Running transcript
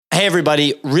Hey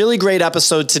everybody, really great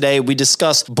episode today. We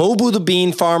discuss Bobu the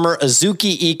Bean Farmer,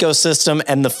 Azuki ecosystem,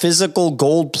 and the physical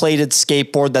gold-plated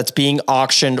skateboard that's being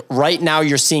auctioned. Right now,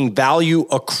 you're seeing value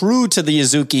accrue to the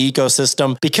Azuki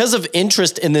ecosystem because of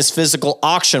interest in this physical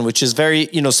auction, which is very,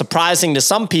 surprising to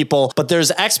some people, but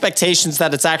there's expectations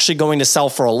that it's actually going to sell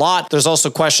for a lot. There's also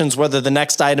questions whether the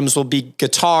next items will be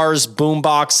guitars, boom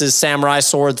boxes, samurai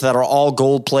swords that are all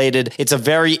gold-plated. It's a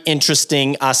very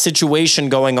interesting situation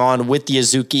going on with the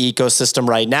Azuki ecosystem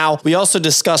right now. We also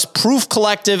discuss Proof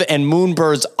Collective and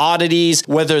Moonbird's oddities,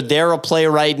 whether they're a play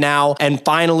right now. And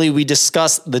finally, we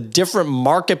discuss the different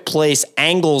marketplace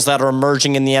angles that are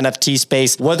emerging in the NFT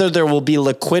space, whether there will be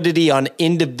liquidity on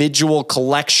individual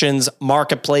collections,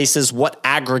 marketplaces, what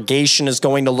aggregation is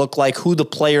going to look like, who the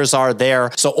players are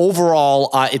there. So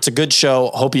overall, it's a good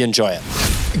show. Hope you enjoy it.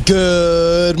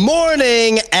 Good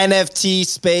morning, NFT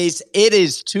space. It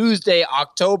is Tuesday,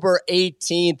 October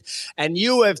 18th, and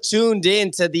you have tuned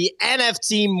in to the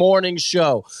NFT Morning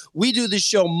Show. We do the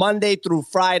show Monday through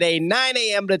Friday, 9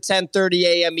 a.m. to 10:30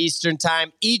 a.m. Eastern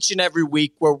Time, each and every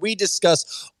week, where we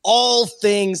discuss all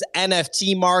things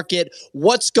NFT market,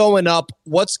 what's going up,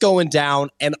 what's going down,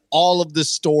 and all of the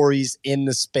stories in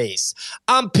the space.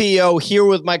 I'm P.O. here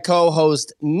with my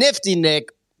co-host, Nifty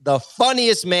Nick, the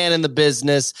funniest man in the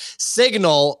business,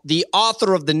 Signal, the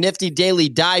author of the Nifty Daily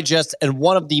Digest and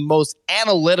one of the most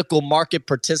analytical market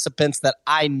participants that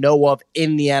I know of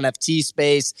in the NFT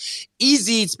space,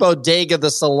 Easy Eats Bodega, the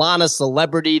Solana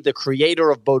celebrity, the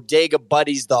creator of Bodega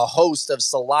Buddies, the host of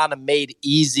Solana Made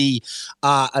Easy,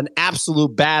 an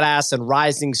absolute badass and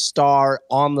rising star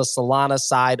on the Solana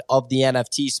side of the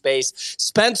NFT space,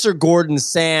 Spencer Gordon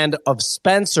Sand of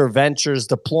Spencer Ventures,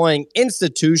 deploying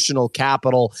institutional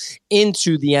capital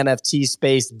into the NFT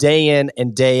space day in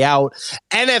and day out.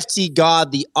 NFT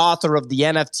God, the author of the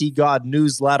NFT God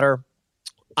newsletter.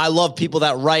 I love people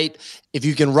that write. If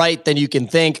you can write, then you can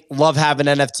think. Love having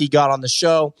NFT God on the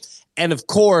show. And of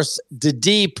course,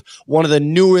 Deep, one of the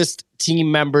newest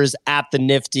team members at the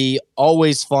Nifty,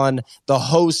 always fun, the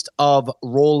host of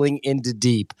Rolling into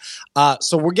Deep.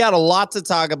 So we got a lot to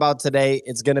talk about today.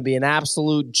 It's going to be an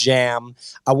absolute jam.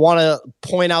 I want to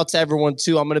point out to everyone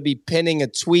too, I'm going to be pinning a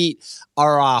tweet,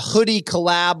 our hoodie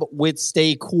collab with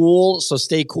Stay Cool. So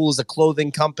Stay Cool is a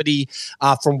clothing company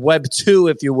from Web 2,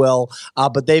 if you will,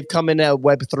 but they've come in at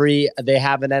Web 3. They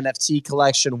have an NFT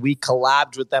collection. We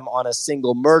collabed with them on a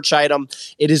single merch item.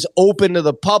 It is open to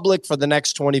the public for the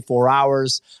next 24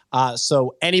 hours.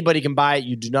 So anybody can buy it.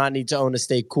 You do not need to own a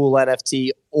Stay Cool NFT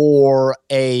or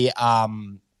a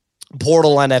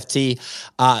Portal NFT.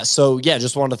 So yeah,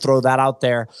 just wanted to throw that out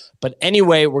there. But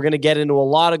anyway, we're going to get into a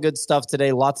lot of good stuff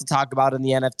today. Lots to talk about in the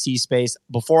NFT space.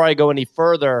 Before I go any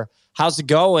further, how's it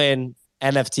going,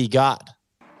 NFT God?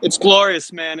 It's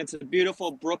glorious, man. It's a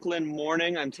beautiful Brooklyn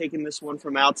morning. I'm taking this one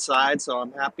from outside, so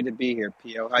I'm happy to be here,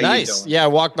 P.O. How you doing? Yeah, I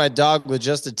walked my dog with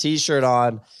just a T-shirt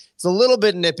on. It's a little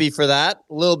bit nippy for that.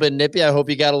 A little bit nippy. I hope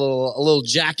you got a little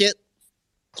jacket.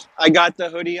 I got the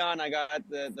hoodie on. I got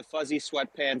the fuzzy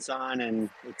sweatpants on, and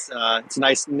it's a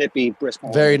nice, nippy, brisk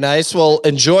morning. Very nice. Well,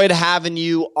 enjoyed having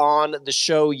you on the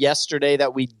show yesterday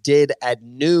that we did at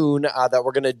noon, that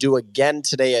we're going to do again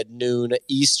today at noon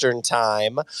Eastern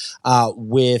time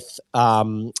with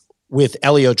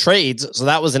Elio Trades. So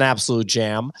that was an absolute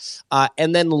jam.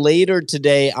 And then later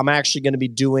today, I'm actually going to be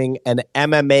doing an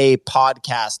MMA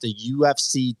podcast, a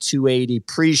UFC 280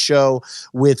 pre-show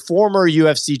with former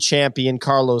UFC champion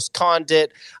Carlos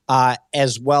Condit,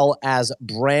 as well as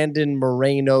Brandon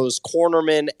Moreno's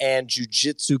cornerman and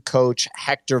jiu-jitsu coach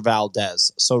Hector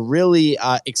Valdez. So really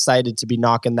excited to be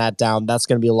knocking that down. That's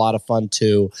going to be a lot of fun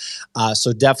too.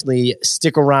 So definitely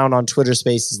stick around on Twitter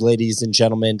Spaces, ladies and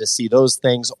gentlemen, to see those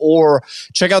things, or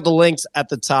check out the links at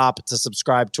the top to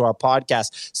subscribe to our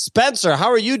podcast. Spencer, how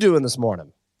are you doing this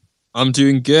morning? I'm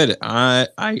doing good. I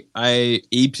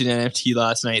aped an NFT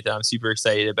last night that I'm super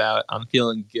excited about. I'm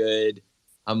feeling good.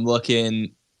 I'm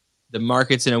looking. The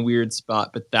market's in a weird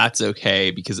spot, but that's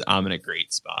okay because I'm in a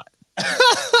great spot.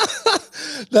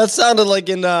 That sounded like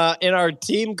in our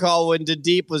team call when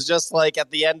Deep was just like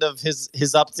at the end of his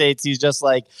updates, he's just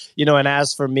like, and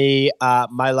as for me,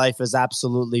 my life is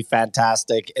absolutely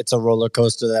fantastic. It's a roller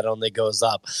coaster that only goes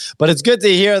up. But it's good to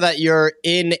hear that you're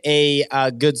in a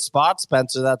good spot,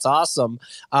 Spencer. That's awesome.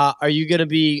 Are you going to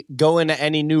be going to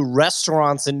any new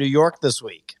restaurants in New York this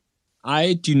week?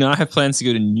 I do not have plans to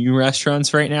go to new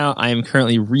restaurants right now. I am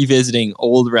currently revisiting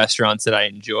old restaurants that I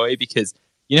enjoy because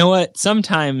you know what?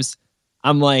 Sometimes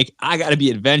I'm like, I got to be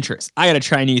adventurous. I got to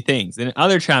try new things. And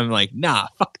other time I'm like, nah,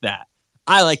 fuck that.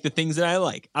 I like the things that I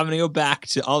like. I'm going to go back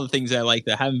to all the things I like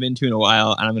that I haven't been to in a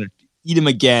while, and I'm going to eat them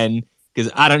again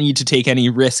because I don't need to take any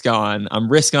risk on. I'm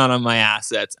risk on my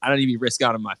assets. I don't need to be risk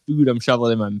on my food I'm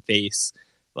shoveling in my face.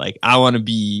 Like, I want to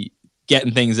be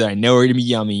getting things that I know are going to be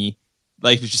yummy.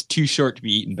 Life is just too short to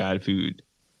be eating bad food.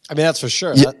 I mean, that's for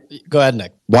sure. Yeah. Go ahead,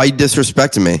 Nick. Why are you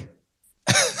disrespecting me?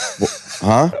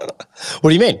 Huh? What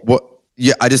do you mean? What?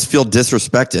 Yeah, I just feel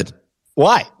disrespected.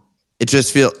 Why? It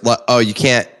just feels like, oh, you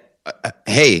can't.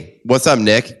 Hey, what's up,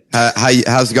 Nick?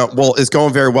 How's it going? Well, it's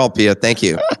going very well, Pia. Thank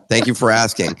you. Thank you for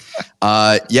asking.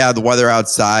 Yeah, the weather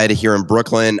outside here in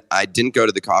Brooklyn. I didn't go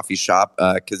to the coffee shop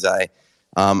because I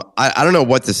don't know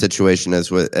what the situation is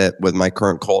with my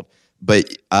current cold, but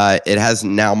it has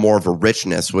now more of a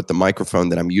richness with the microphone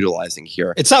that I'm utilizing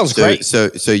here. It sounds great.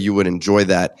 So you would enjoy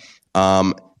that.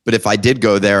 But if I did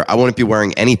go there, I wouldn't be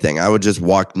wearing anything. I would just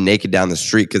walk naked down the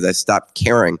street because I stopped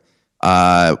caring,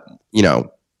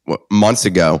 months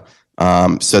ago.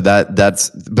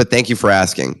 But thank you for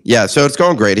asking. Yeah. So it's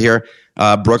going great here.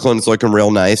 Brooklyn's looking real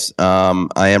nice.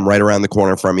 I am right around the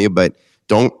corner from you, but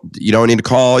you don't need to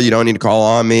call. You don't need to call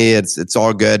on me. It's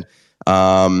all good.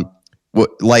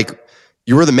 Like,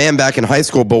 you were the man back in high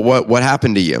school, but what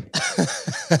happened to you?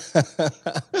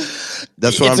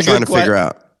 That's what I'm trying to figure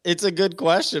out. It's a good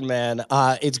question, man.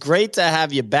 It's great to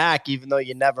have you back, even though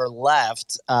you never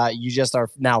left. You just are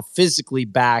now physically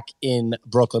back in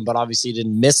Brooklyn, but obviously you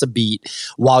didn't miss a beat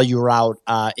while you were out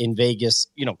in Vegas,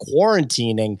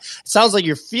 quarantining. It sounds like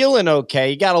you're feeling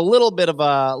okay. You got a little bit of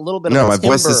No, my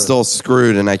voice is still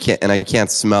screwed, and I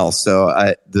can't smell. So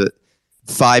the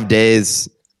 5 days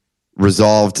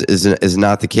resolved is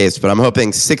not the case, but I'm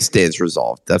hoping 6 days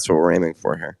resolved. That's what we're aiming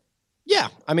for here. Yeah,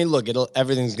 I mean, look,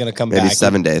 everything's gonna come back. Maybe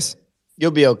 7 days.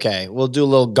 You'll be okay. We'll do a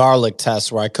little garlic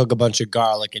test where I cook a bunch of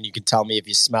garlic and you can tell me if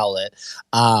you smell it.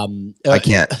 I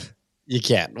can't. You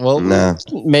can't. Well, no.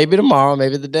 Maybe tomorrow,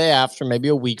 maybe the day after, maybe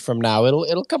a week from now,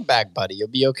 it'll come back, buddy. You'll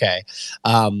be okay.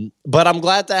 But I'm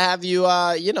glad to have you,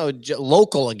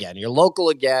 local again. You're local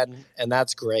again, and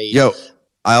that's great. Yo,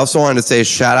 I also wanted to say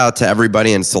shout out to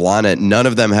everybody in Solana. None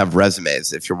of them have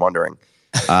resumes, if you're wondering.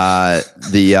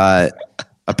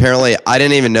 Apparently, I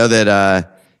didn't even know that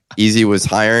Easy was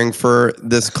hiring for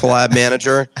this collab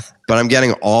manager, but I'm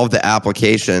getting all of the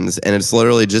applications, and it's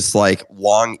literally just like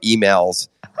long emails,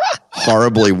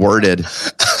 horribly worded,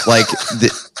 like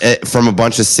from a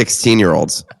bunch of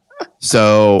 16-year-olds.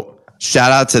 So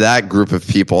shout out to that group of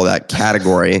people, that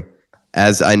category.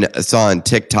 As I saw on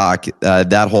TikTok,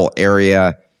 that whole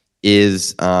area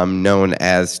is known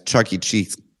as Chuck E.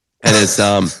 Cheese, and it's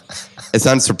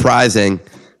unsurprising.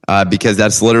 Because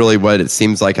that's literally what it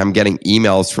seems like. I'm getting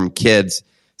emails from kids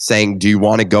saying, do you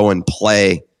want to go and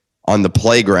play on the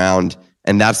playground?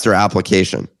 And that's their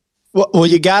application. Well,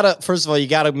 first of all, you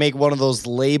gotta make one of those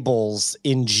labels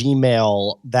in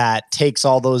Gmail that takes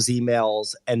all those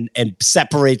emails and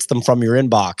separates them from your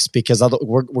inbox, because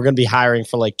we're going to be hiring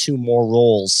for like 2 more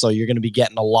roles. So you're going to be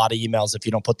getting a lot of emails if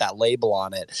you don't put that label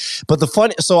on it. But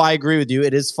so I agree with you.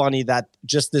 It is funny that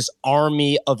just this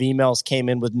army of emails came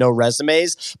in with no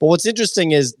resumes. But what's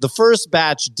interesting is the first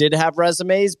batch did have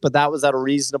resumes, but that was at a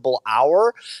reasonable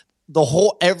hour.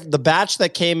 The batch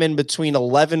that came in between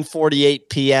 11:48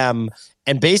 p.m.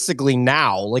 and basically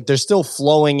now, like, they're still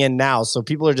flowing in now. So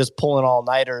people are just pulling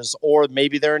all-nighters, or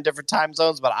maybe they're in different time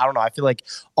zones, but I don't know. I feel like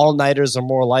all-nighters are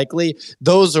more likely.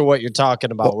 Those are what you're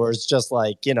talking about, where it's just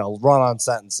like, run-on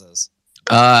sentences.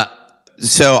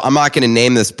 So I'm not going to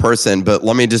name this person, but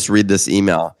let me just read this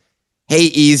email. Hey,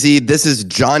 Easy, this is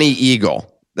Johnny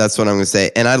Eagle. That's what I'm going to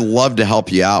say. And I'd love to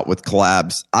help you out with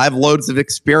collabs. I have loads of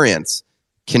experience,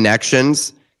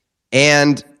 connections,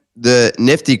 and the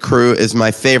Nifty crew is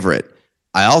my favorite.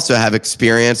 I also have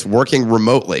experience working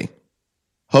remotely.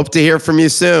 Hope to hear from you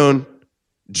soon.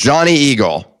 Johnny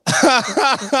Eagle.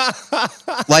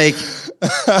 Like,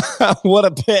 what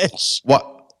a pitch.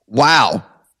 What? Wow.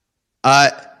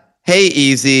 Hey,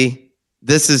 Easy,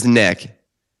 this is Nick.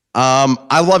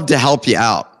 I love to help you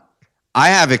out. I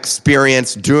have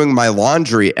experience doing my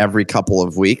laundry every couple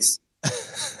of weeks.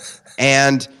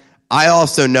 And I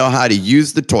also know how to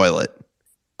use the toilet.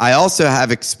 I also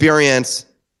have experience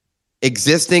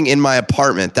existing in my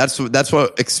apartment. That's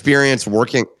what experience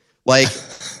working, like,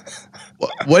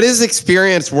 what does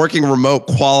experience working remote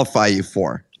qualify you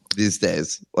for these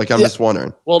days? Like, I'm just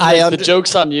wondering. Well, Nick, the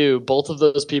joke's on you. Both of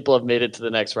those people have made it to the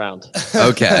next round.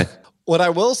 Okay. What I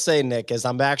will say, Nick, is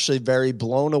I'm actually very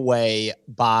blown away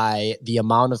by the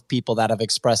amount of people that have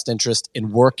expressed interest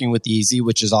in working with Easy,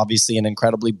 which is obviously an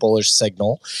incredibly bullish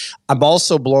signal. I'm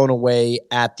also blown away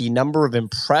at the number of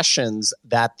impressions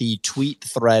that the tweet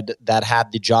thread that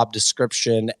had the job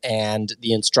description and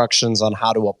the instructions on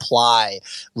how to apply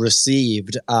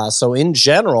received. So in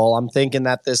general, I'm thinking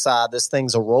that this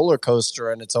thing's a roller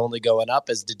coaster and it's only going up,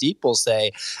 as the deep will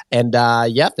say. And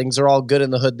things are all good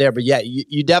in the hood there. But yeah,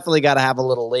 you definitely got to have a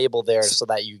little label there so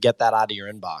that you get that out of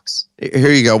your inbox.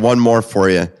 Here you go. One more for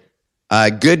you.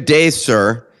 Good day,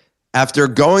 sir. After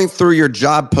going through your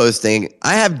job posting,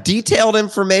 I have detailed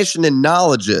information and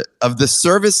knowledge of the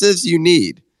services you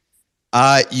need.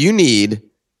 You need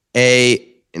a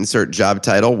insert job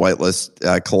title, whitelist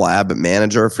collab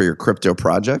manager for your crypto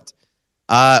project.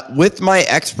 With my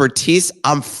expertise,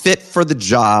 I'm fit for the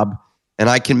job, and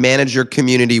I can manage your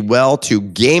community well to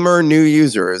gamer new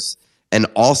users and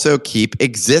also keep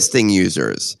existing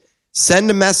users.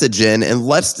 Send a message in and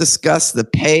let's discuss the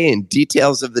pay and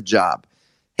details of the job.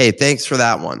 Hey, thanks for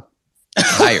that one.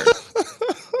 Hired.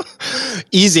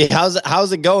 Easy.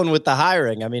 How's it going with the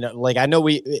hiring? I mean, like, I know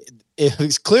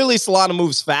it's clearly Solana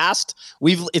moves fast.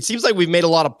 It seems like we've made a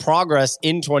lot of progress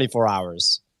in 24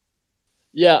 hours.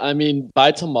 Yeah, I mean,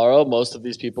 by tomorrow, most of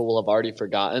these people will have already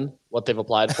forgotten what they've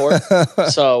applied for.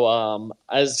 So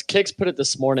as Kix put it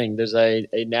this morning, there's a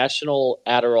national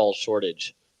Adderall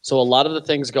shortage. So a lot of the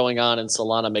things going on in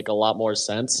Solana make a lot more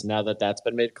sense now that that's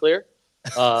been made clear.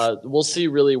 We'll see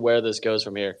really where this goes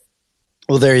from here.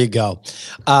 Well, there you go.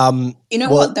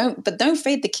 What? Don't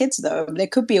fade the kids though. There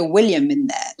could be a William in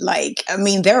there. Like, I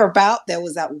mean, there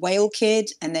was that whale kid,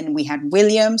 and then we had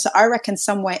William. So I reckon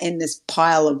somewhere in this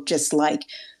pile of just like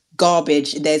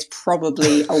garbage, there's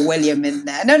probably a William in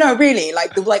there. No, really.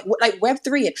 Like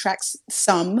Web3 attracts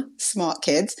some smart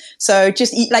kids. So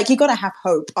just like you got to have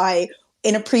hope.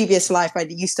 In a previous life, I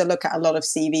used to look at a lot of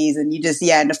CVs, and you just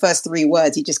in the first 3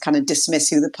 words, you just kind of dismiss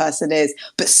who the person is.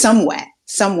 But somewhere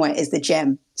is the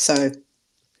gem. So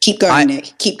keep going,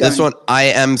 Nick. Keep going. This one, I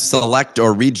am select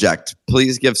or reject.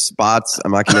 Please give spots.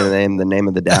 I'm not going to name the name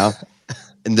of the DAO.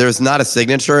 And there's not a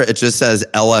signature. It just says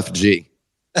LFG.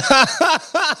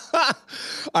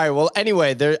 All right. Well,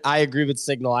 anyway, I agree with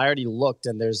Signal. I already looked,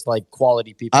 and there's like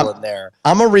quality people in there.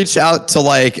 I'm gonna reach out to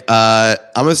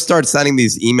I'm gonna start sending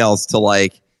these emails to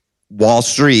like Wall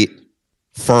Street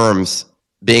firms,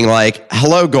 being like,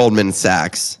 "Hello, Goldman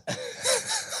Sachs.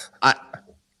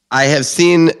 I have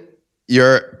seen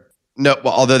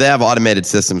although they have automated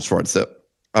systems for it, so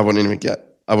I wouldn't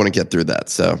get through that.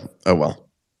 So, oh well."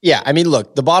 Yeah, I mean,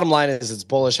 look, the bottom line is it's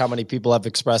bullish how many people have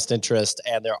expressed interest,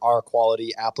 and there are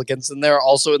quality applicants in there.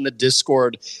 Also in the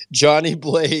Discord, Johnny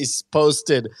Blaze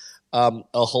posted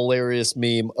a hilarious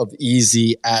meme of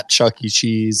Easy at Chuck E.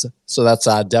 Cheese. So that's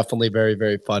definitely very,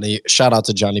 very funny. Shout out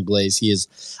to Johnny Blaze. He is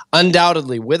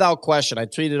undoubtedly, without question, I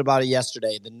tweeted about it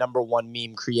yesterday, the #1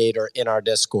 meme creator in our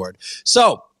Discord.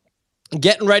 So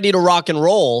getting ready to rock and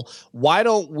roll, why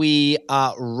don't we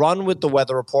run with the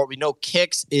weather report? We know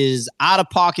Kix is out of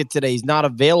pocket today. He's not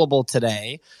available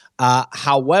today.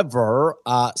 However,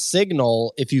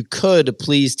 Signal, if you could,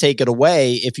 please take it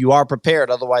away if you are prepared.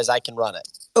 Otherwise, I can run it.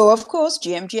 Oh, of course,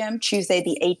 GM, Tuesday,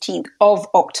 the 18th of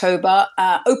October.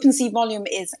 OpenSea volume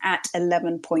is at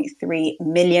 11.3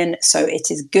 million. So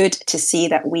it is good to see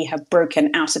that we have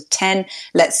broken out of 10.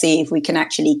 Let's see if we can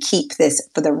actually keep this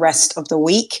for the rest of the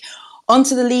week.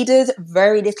 Onto the leaders,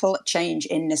 very little change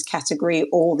in this category.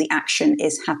 All the action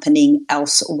is happening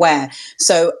elsewhere.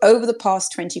 So over the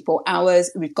past 24 hours,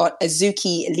 we've got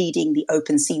Azuki leading the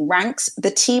OpenSea ranks.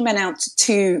 The team announced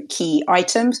 2 key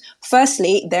items.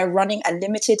 Firstly, they're running a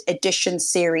limited edition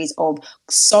series of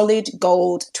solid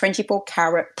gold 24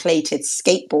 karat plated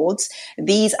skateboards.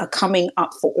 These are coming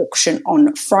up for auction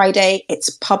on Friday. It's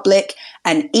public,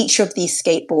 and each of these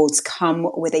skateboards come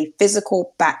with a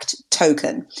physical backed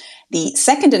token. The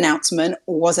second announcement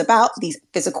was about these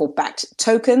physical backed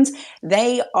tokens.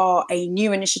 They are a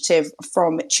new initiative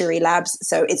from Churi Labs.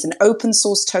 So it's an open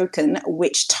source token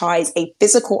which ties a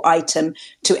physical item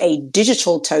to a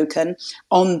digital token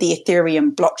on the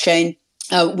Ethereum blockchain.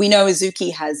 We know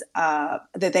Azuki has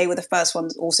that they were the first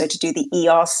ones also to do the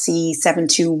ERC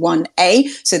 721A.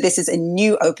 So this is a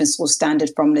new open source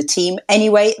standard from the team.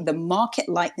 Anyway, the market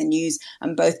liked the news,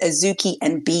 and both Azuki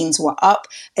and Beans were up.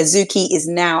 Azuki is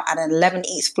now at an 11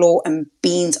 ETH floor, and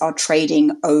Beans are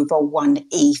trading over 1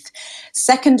 ETH.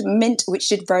 Second mint, which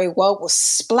did very well, was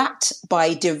Splat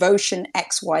by Devotion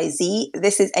XYZ.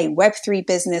 This is a Web3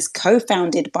 business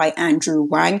co-founded by Andrew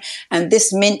Wang, and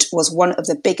this mint was one of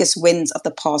the biggest wins of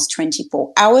the past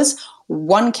 24 hours.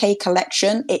 1K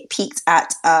collection, it peaked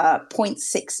at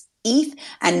 0.6 ETH.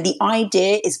 And the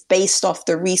idea is based off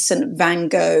the recent Van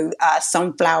Gogh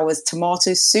sunflowers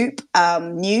tomato soup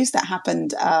news that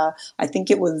happened, I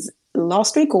think it was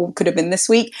last week or could have been this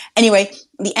week. Anyway,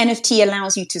 the NFT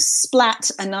allows you to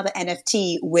splat another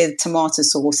NFT with tomato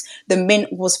sauce. The mint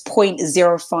was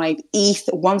 0.05 ETH,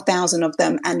 1,000 of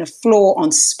them, and the floor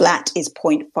on splat is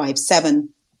 0.57.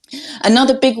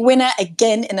 Another big winner,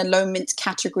 again in a low mint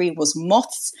category, was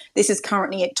Moths. This is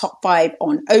currently at top 5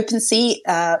 on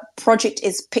OpenSea. Project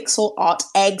is pixel art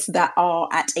eggs that are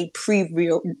at a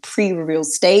pre-reveal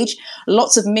stage.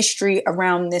 Lots of mystery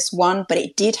around this one, but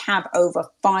it did have over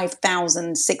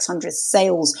 5,600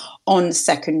 sales on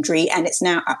secondary, and it's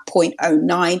now at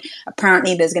 0.09.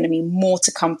 Apparently, there's going to be more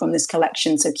to come from this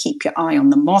collection, so keep your eye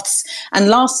on the Moths. And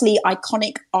lastly,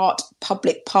 Iconic Art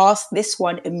Public Path. This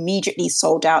one immediately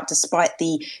sold out despite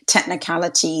the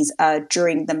technicalities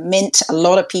during the mint. A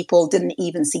lot of people didn't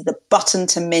even see the button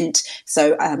to mint,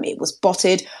 so it was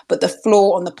botted. But the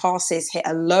floor on the passes hit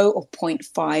a low of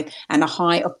 0.5 and a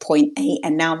high of 0.8,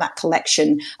 and now that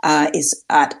collection is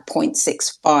at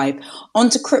 0.65.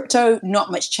 Onto crypto,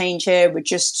 not much change here. We're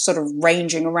just sort of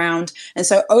ranging around. And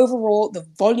so overall, the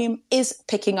volume is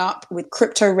picking up. With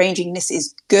crypto ranging, this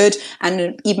is good.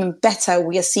 And even better,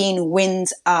 we are seeing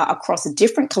wins across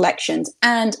different collections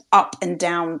and up and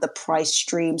down the price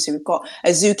stream. So we've got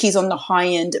Azuki's on the high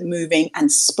end moving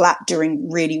and Splat doing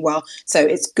really well. So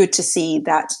it's good to see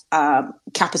that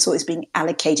capital is being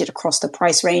allocated across the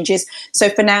price ranges. So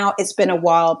for now, it's been a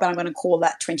while, but I'm going to call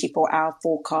that 24-hour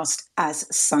forecast as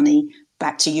sunny.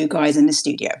 Back to you guys in the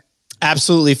studio.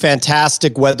 Absolutely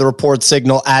fantastic weather report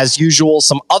signal as usual.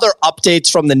 Some other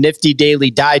updates from the Nifty Daily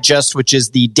Digest, which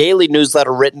is the daily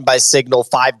newsletter written by Signal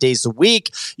 5 days a week.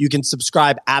 You can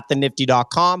subscribe at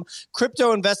thenifty.com.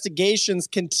 Crypto investigations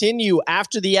continue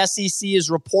after the SEC is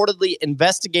reportedly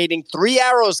investigating Three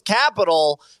Arrows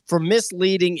Capital for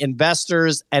misleading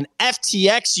investors, and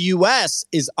FTX US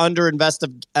is under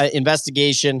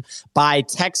investigation by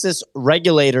Texas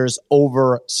regulators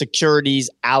over securities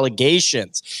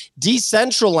allegations.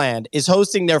 Decentraland is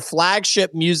hosting their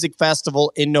flagship music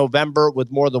festival in November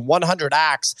with more than 100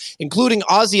 acts, including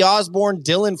Ozzy Osbourne,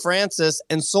 Dylan Francis,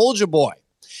 and Soulja Boy.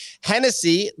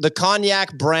 Hennessy, the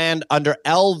cognac brand under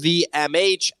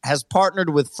LVMH, has partnered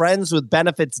with Friends with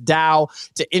Benefits DAO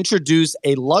to introduce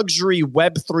a luxury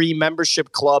Web3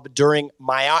 membership club during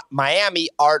Miami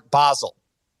Art Basel.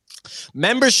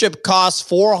 Membership costs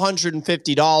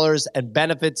 $450 and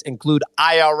benefits include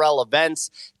IRL events,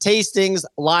 tastings,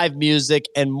 live music,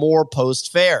 and more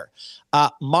post-fair.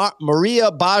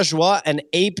 Maria Bajwa, an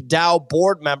Ape DAO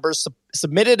board member,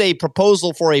 submitted a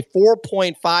proposal for a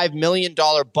 $4.5 million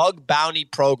bug bounty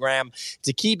program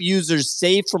to keep users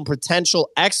safe from potential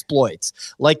exploits,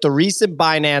 like the recent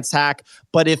Binance hack,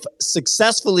 but if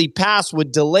successfully passed,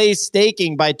 would delay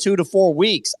staking by 2 to 4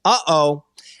 weeks.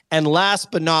 And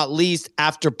last but not least,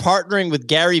 after partnering with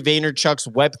Gary Vaynerchuk's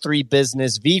Web3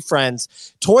 business,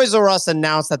 VFriends, Toys R Us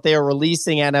announced that they are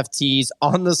releasing NFTs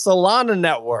on the Solana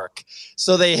network.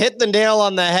 So they hit the nail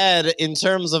on the head in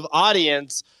terms of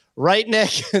audience. Right,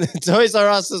 Nick? Toys R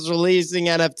Us is releasing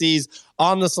NFTs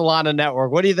on the Solana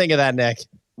network. What do you think of that, Nick?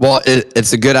 Well,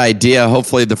 it's a good idea.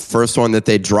 Hopefully the first one that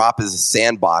they drop is a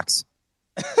sandbox.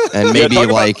 And maybe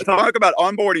talk about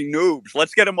onboarding noobs.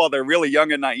 Let's get them while they're really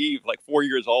young and naive, like 4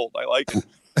 years old. I like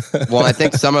it. Well, I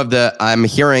think I'm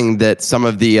hearing that some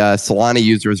of the Solana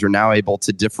users are now able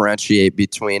to differentiate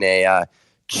between a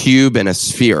cube and a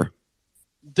sphere.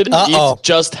 Didn't ETH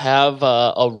just have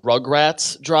a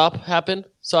Rugrats drop happen?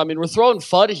 So, I mean, we're throwing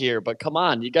FUD here, but come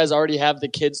on. You guys already have the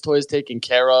kids' toys taken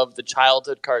care of, the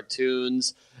childhood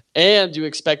cartoons, and you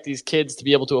expect these kids to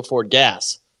be able to afford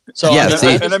gas. So, yeah, I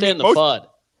understand the FUD.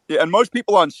 Yeah, and most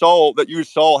people on Sol that use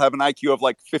Sol have an IQ of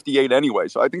like 58 anyway.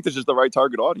 So I think this is the right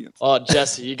target audience. Oh,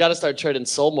 Jesse, you got to start trading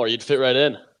Sol more. You'd fit right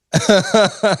in.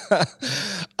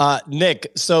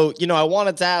 Nick, so, I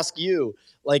wanted to ask you,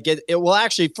 like, it will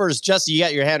actually first, Jesse, you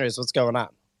got your hand raised. What's going on?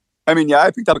 I mean, yeah,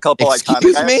 I picked up a couple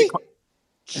Excuse iconic. me?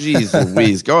 Jeez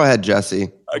Louise. Go ahead, Jesse.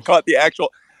 I caught the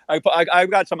actual. I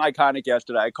got some iconic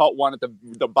yesterday. I caught one at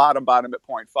the bottom at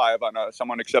 0.5 on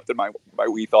someone accepted my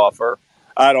ETH offer.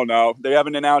 I don't know. They have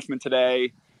an announcement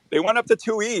today. They went up to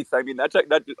 2 ETH. I mean, that's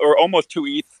or almost 2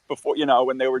 ETH before,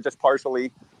 when they were just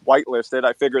partially whitelisted.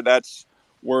 I figured that's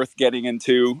worth getting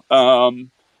into. And,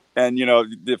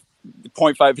 the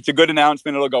 0.5, if it's a good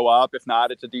announcement, it'll go up. If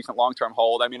not, it's a decent long-term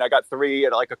hold. I mean, I got 3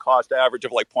 at like a cost average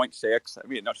of like 0.6. I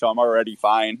mean, so I'm already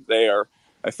fine there.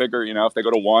 I figure, if they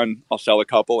go to 1, I'll sell a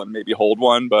couple and maybe hold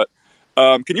one. But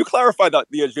can you clarify that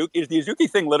the Azuki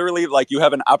thing literally like you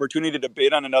have an opportunity to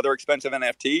bid on another expensive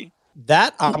NFT?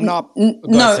 That I'm not.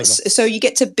 No, so you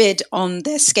get to bid on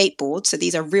their skateboards. So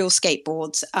these are real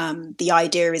skateboards. The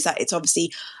idea is that it's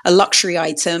obviously a luxury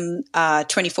item,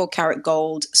 24 karat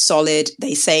gold, solid.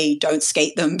 They say don't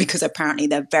skate them because apparently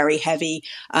they're very heavy.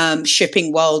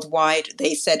 Shipping worldwide,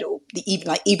 they said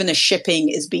even the shipping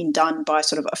is being done by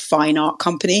sort of a fine art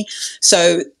company.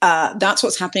 So that's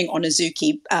what's happening on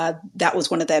Azuki. That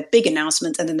was one of their big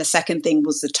announcements. And then the second thing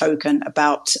was the token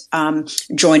about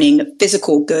joining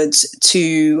physical goods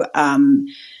to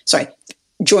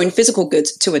join physical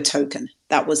goods to a token.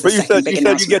 That was the second big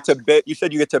announcement. You get to bid. You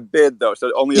said you get to bid though,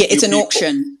 so only it's an people.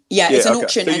 auction. It's an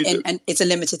auction, and it's a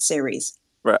limited series.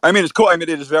 Right. I mean, it's cool. I mean,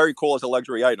 it is very cool as a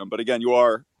luxury item. But again, you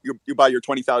buy your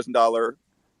 $20,000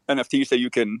 NFT, so you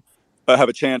can have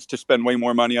a chance to spend way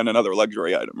more money on another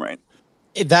luxury item, right?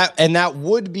 That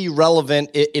would be relevant,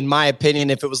 in my opinion,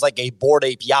 if it was like a Bored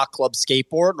Ape Yacht Club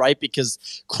skateboard, right? Because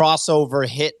Crossover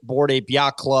hit Bored Ape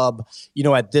Yacht Club,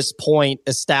 at this point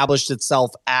established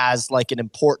itself as like an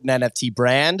important NFT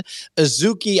brand.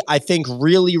 Azuki, I think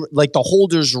really, like the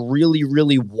holders really,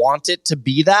 really want it to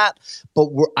be that, but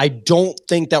I don't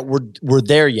think that we're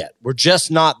there yet. We're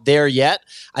just not there yet.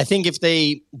 I think if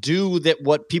they do that,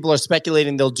 what people are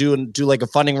speculating they'll do and do like a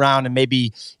funding round and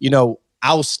maybe,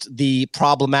 oust the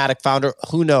problematic founder.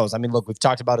 Who knows? I mean, look, we've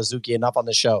talked about Azuki enough on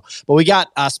the show, but we got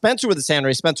Spencer with his hand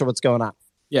raised. Spencer, what's going on?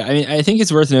 Yeah, I mean, I think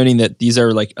it's worth noting that these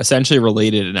are like essentially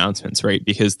related announcements, right?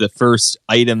 Because the first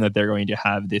item that they're going to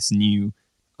have this new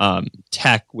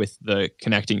tech with the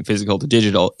connecting physical to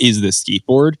digital is the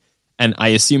skateboard. And I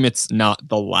assume it's not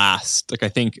the last. Like, I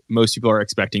think most people are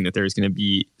expecting that there's going to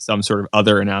be some sort of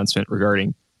other announcement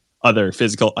regarding other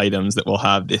physical items that will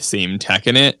have the same tech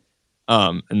in it.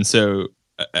 And so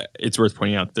it's worth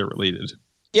pointing out that they're related.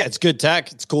 Yeah, it's good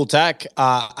tech. It's cool tech.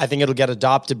 I think it'll get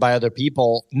adopted by other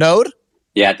people. Node?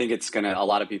 Yeah, I think a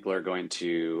lot of people are going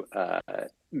to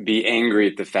be angry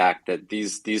at the fact that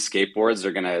these skateboards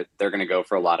they're gonna go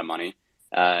for a lot of money.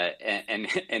 And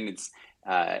it's,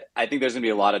 I think there's gonna be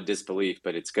a lot of disbelief,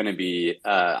 but it's gonna be,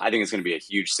 I think it's gonna be a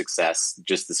huge success,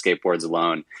 just the skateboards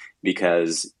alone,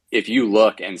 because if you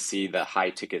look and see the high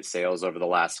ticket sales over the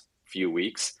last few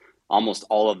weeks, almost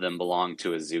all of them belong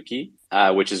to Azuki,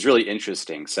 which is really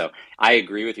interesting. So I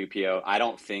agree with you, Pio. I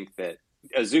don't think that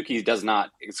Azuki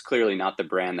it's clearly not the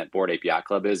brand that Bored Ape Yacht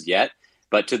Club is yet,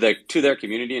 but to their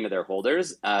community and to their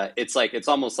holders, it's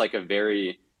almost like a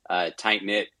very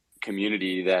tight-knit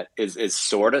community that is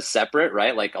sort of separate,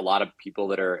 right? Like a lot of people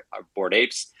that are Bored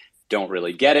Apes don't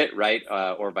really get it, right?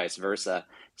 Or vice versa.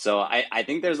 So I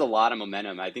think there's a lot of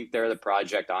momentum. I think they're the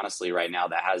project, honestly, right now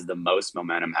that has the most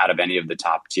momentum out of any of the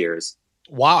top tiers.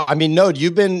 Wow. I mean, Node, you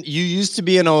used to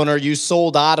be an owner, you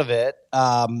sold out of it.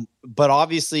 But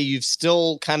obviously you've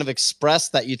still kind of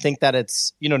expressed that you think that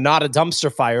it's, not a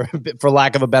dumpster fire for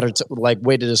lack of a better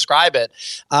way to describe it.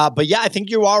 But yeah, I think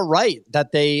you are right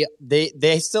that they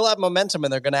still have momentum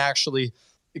and they're going to actually,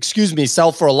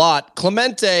 sell for a lot.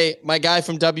 Clemente, my guy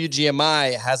from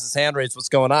WGMI, has his hand raised. What's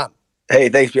going on? Hey,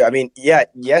 thanks, Pio. I mean, yeah,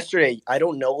 yesterday, I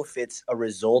don't know if it's a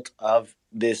result of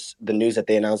the news that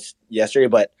they announced yesterday,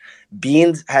 but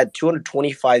Beans had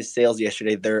 225 sales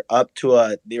yesterday. They're up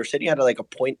to they were sitting at like a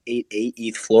 0.88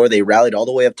 ETH floor. They rallied all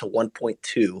the way up to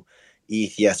 1.2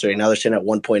 ETH yesterday. Now they're sitting at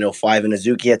 1.05. And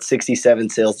Azuki had 67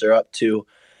 sales.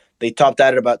 They topped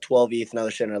out at about 12 ETH. Now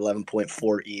they're sitting at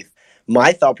 11.4 ETH.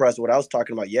 My thought process, what I was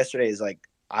talking about yesterday is like,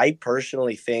 I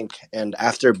personally think, and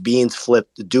after Beans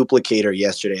flipped the duplicator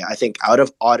yesterday, I think out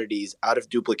of oddities, out of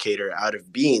duplicator, out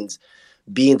of Beans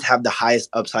have the highest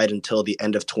upside until the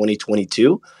end of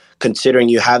 2022, considering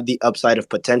you have the upside of a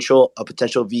potential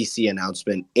VC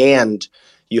announcement, and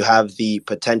you have the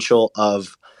potential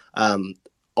of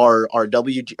our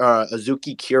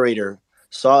Azuki curator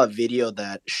saw a video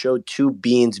that showed two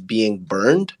beans being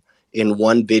burned in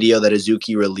one video that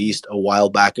Azuki released a while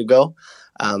back ago.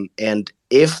 And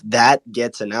if that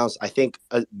gets announced, I think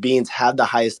beans have the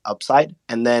highest upside.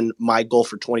 And then my goal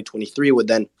for 2023 would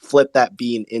then flip that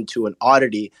bean into an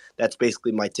oddity. That's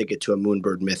basically my ticket to a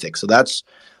Moonbird Mythic. So that's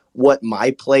what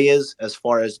my play is as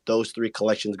far as those three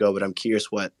collections go. But I'm curious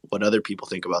what other people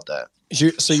think about that.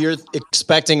 So you're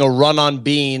expecting a run on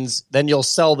beans, then you'll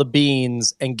sell the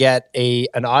beans and get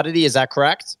an oddity. Is that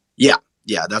correct? Yeah,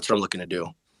 that's what I'm looking to do.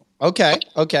 Okay.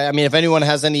 I mean, if anyone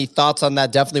has any thoughts on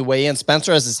that, definitely weigh in.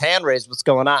 Spencer has his hand raised. What's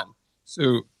going on?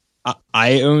 So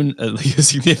I own a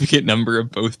significant number of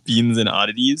both beans and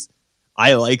oddities.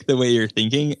 I like the way you're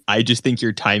thinking. I just think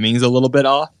your timing's a little bit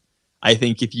off. I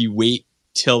think if you wait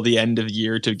till the end of the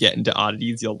year to get into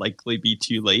oddities, you'll likely be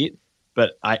too late.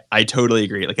 But I totally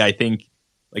agree. Like, I think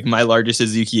Like my largest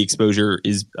Azuki exposure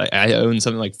is I own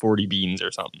something like 40 beans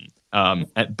or something.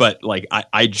 But like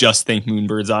I just think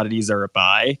Moonbird's oddities are a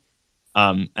buy.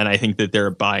 And I think that they're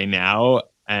a buy now.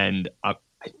 And I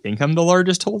think I'm the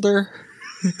largest holder.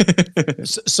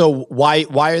 So why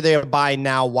are they a buy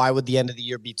now? Why would the end of the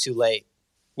year be too late?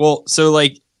 Well, so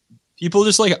like people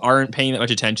just like aren't paying that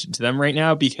much attention to them right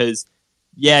now because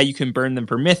yeah, you can burn them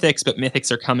for mythics, but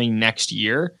mythics are coming next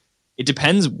year. It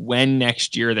depends when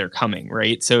next year they're coming,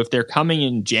 right? So if they're coming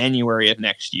in January of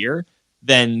next year,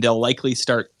 then they'll likely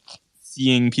start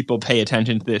seeing people pay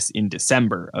attention to this in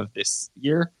December of this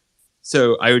year.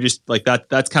 So I would just like that.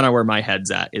 That's kind of where my head's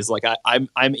at. Is like I'm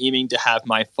aiming to have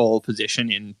my full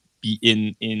position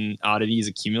in oddities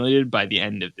accumulated by the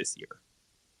end of this year.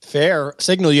 Fair.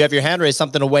 Signal, you have your hand raised.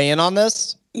 Something to weigh in on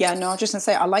this? Yeah, no, I was just gonna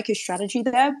say I like your strategy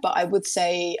there, but I would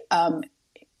say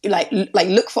like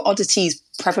look for oddities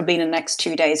preferably in the next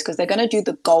 2 days because they're going to do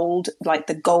the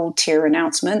gold tier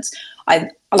announcements.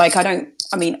 I'm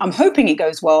hoping it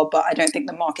goes well, but I don't think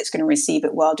the market's going to receive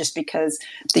it well just because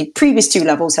the previous 2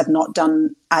 levels have not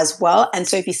done as well. And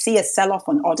so if you see a sell-off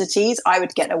on oddities, I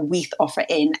would get a WETH offer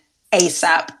in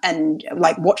ASAP and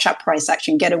like watch that price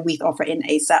action, get a WETH offer in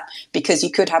ASAP because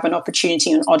you could have an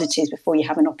opportunity on oddities before you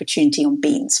have an opportunity on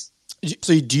beans.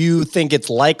 So do you think it's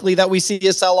likely that we see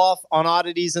a sell-off on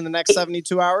oddities in the next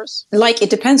 72 hours? Like it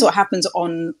depends what happens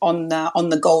on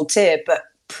the gold tier, but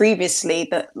previously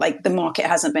the market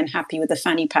hasn't been happy with the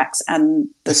fanny packs and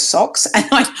the socks, and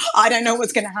I don't know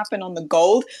what's going to happen on the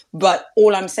gold. But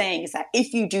all I'm saying is that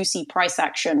if you do see price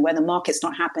action where the market's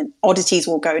not happen, oddities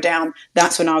will go down.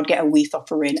 That's when I would get a WETH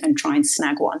offer in and try and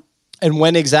snag one. And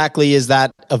when exactly is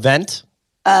that event?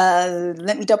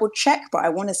 Let me double check, but I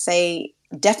want to say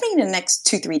definitely in the next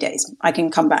 2-3 days. I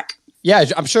can come back. Yeah,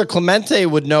 I'm sure Clemente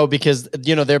would know because,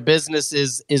 their business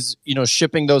is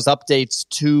shipping those updates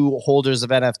to holders of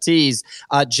NFTs.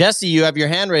 Jesse, you have your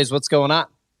hand raised. What's going on?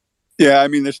 Yeah, I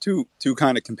mean, there's two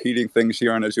kind of competing things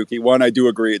here on Azuki. One, I do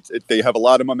agree. They have a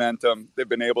lot of momentum. They've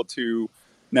been able to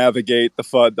navigate the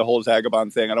FUD, the whole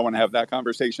Zagabond thing. I don't want to have that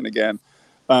conversation again.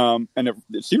 And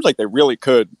it seems like they really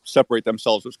could separate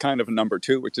themselves as kind of a number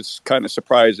 2, which is kind of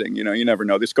surprising. You never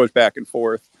know. This goes back and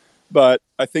forth. But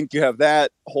I think you have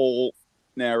that whole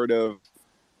narrative.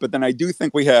 But then I do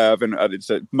think we have, and it's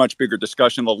a much bigger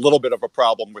discussion, a little bit of a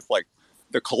problem with like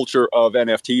the culture of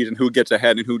NFTs and who gets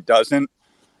ahead and who doesn't.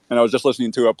 And I was just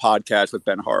listening to a podcast with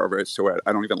Ben Horowitz, who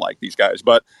I don't even like these guys,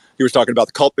 but he was talking about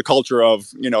the culture of,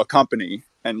 a company.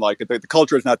 And like the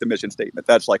culture is not the mission statement.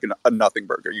 That's like a nothing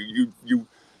burger.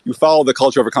 You follow the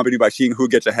culture of a company by seeing who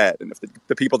gets ahead. And if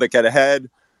the people that get ahead,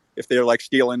 if they're like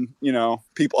stealing,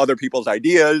 other people's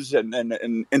ideas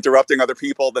and interrupting other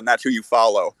people, then that's who you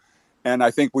follow. And I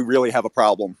think we really have a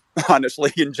problem,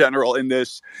 honestly, in general, in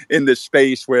this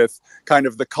space with kind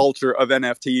of the culture of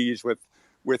NFTs,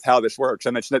 with how this works.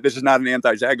 And this is not an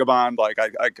anti-Zagabond. Like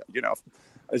I've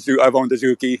owned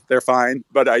Azuki; they're fine,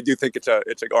 but I do think it's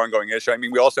an ongoing issue. I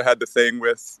mean, we also had the thing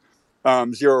with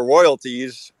zero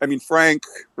royalties. I mean, Frank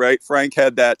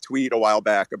had that tweet a while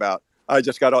back about I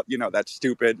just got that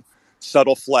stupid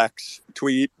subtle flex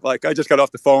tweet. Like I just got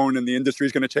off the phone and the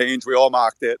industry's going to change. We all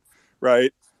mocked it,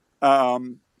 right?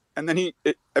 And then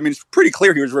it's pretty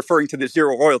clear he was referring to this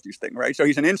zero royalties thing, right? So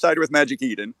he's an insider with Magic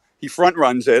Eden. He front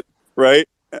runs it, right?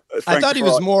 I thought he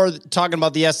was more talking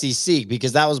about the SEC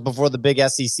because that was before the big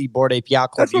SEC board API club.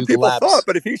 That's what people thought.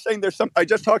 But if he's saying I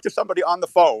just talked to somebody on the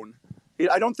phone.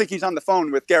 I don't think he's on the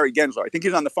phone with Gary Gensler. I think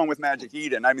he's on the phone with Magic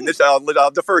Eden. I mean, I'll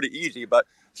defer to Easy, but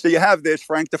so you have this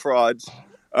Frank Defrauds.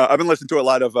 I've been listening to a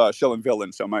lot of Shill and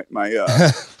Villain, so I'm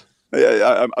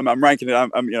ranking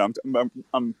it.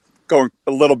 I'm going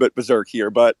a little bit berserk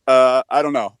here, but I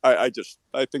don't know. I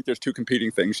think there's 2 competing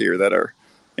things here that are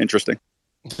interesting.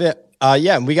 Yeah,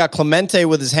 and we got Clemente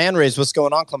with his hand raised. What's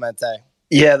going on, Clemente?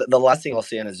 Yeah, the last thing I'll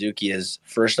say on Azuki is,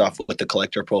 first off, with the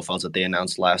collector profiles that they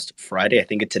announced last Friday, I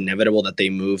think it's inevitable that they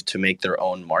move to make their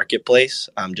own marketplace,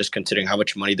 just considering how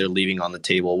much money they're leaving on the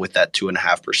table with that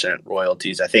 2.5%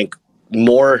 royalties. I think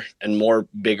more and more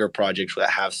bigger projects that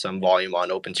have some volume on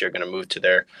OpenSea are going to move to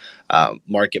their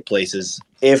marketplaces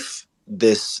if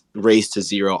this race to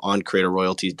zero on creator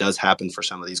royalties does happen for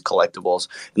some of these collectibles.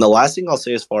 And the last thing I'll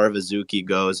say as far as Azuki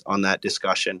goes on that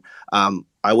discussion,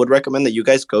 I would recommend that you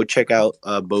guys go check out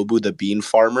Bobu the Bean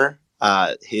Farmer,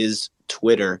 his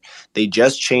Twitter. They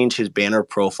just changed his banner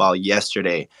profile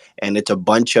yesterday, and it's a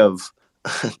bunch of,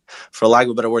 for lack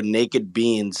of a better word, naked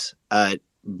beans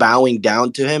bowing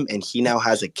down to him, and he now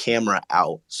has a camera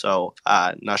out. So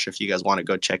not sure if you guys want to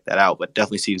go check that out, but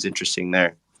definitely seems interesting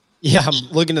there. Yeah, I'm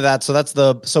looking at that. So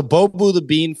Bobu the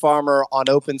Bean Farmer on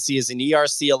OpenSea is an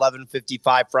ERC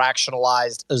 1155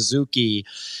 fractionalized Azuki.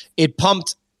 It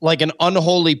pumped like an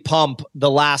unholy pump the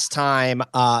last time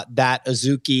that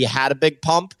Azuki had a big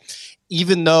pump,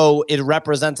 even though it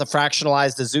represents a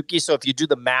fractionalized Azuki. So if you do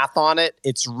the math on it,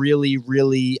 it's really,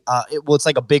 really, it's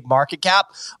like a big market cap.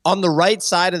 On the right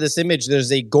side of this image,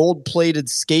 there's a gold-plated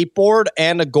skateboard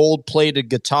and a gold-plated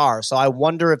guitar. So I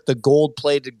wonder if the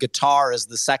gold-plated guitar is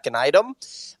the second item.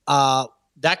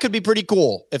 That could be pretty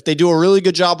cool. If they do a really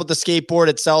good job with the skateboard,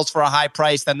 it sells for a high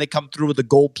price. Then they come through with a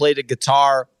gold-plated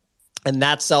guitar, and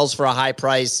that sells for a high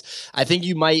price. I think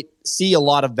you might see a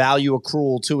lot of value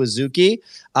accrual to Azuki.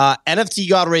 NFT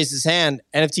God raised his hand.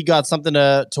 NFT God, something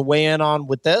to weigh in on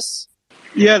with this?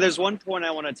 Yeah, there's one point I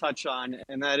want to touch on,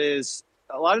 and that is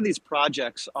a lot of these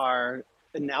projects are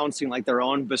announcing like their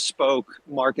own bespoke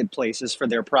marketplaces for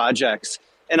their projects.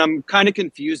 And I'm kind of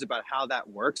confused about how that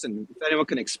works. And if anyone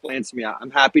can explain to me, I'm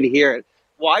happy to hear it.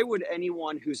 Why would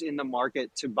anyone who's in the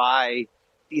market to buy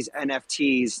these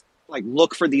NFTs like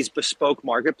look for these bespoke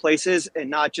marketplaces and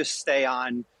not just stay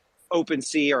on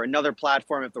OpenSea or another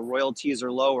platform if the royalties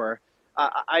are lower?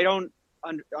 I don't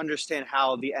understand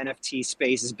how the NFT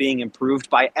space is being improved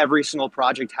by every single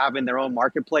project having their own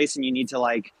marketplace, and you need to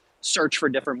like search for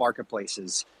different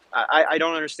marketplaces. I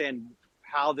don't understand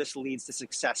how this leads to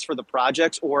success for the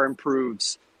projects or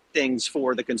improves things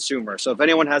for the consumer. So if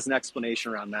anyone has an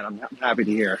explanation around that, I'm happy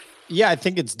to hear. Yeah, I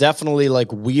think it's definitely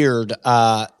like weird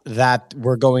that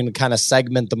we're going to kind of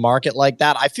segment the market like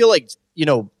that. I feel like,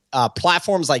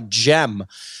 platforms like Gem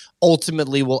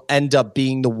ultimately will end up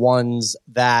being the ones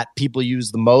that people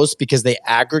use the most because they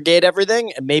aggregate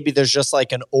everything. And maybe there's just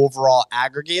like an overall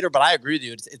aggregator, but I agree with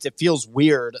you. It feels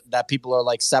weird that people are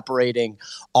like separating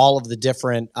all of the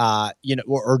different,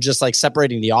 or just like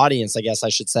separating the audience, I guess I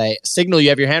should say. Signal, you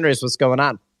have your hand raised. What's going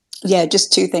on? Yeah,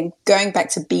 just two things. Going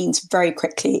back to beans very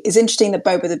quickly, it's interesting that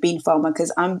Boba the Bean Farmer,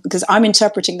 because I'm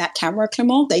interpreting that camera,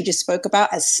 Clement, they just spoke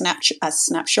about as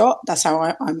snapshot. That's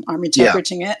how I'm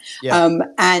interpreting it. Yeah.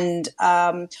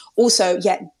 Also,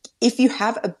 if you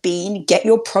have a bean, get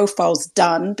your profiles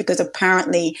done, because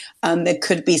apparently there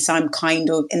could be some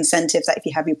kind of incentives that if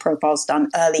you have your profiles done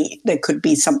early, there could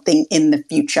be something in the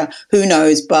future. Who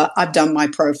knows? But I've done my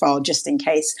profile just in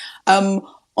case.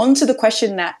 On to the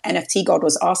question that NFT God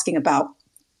was asking about.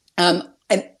 And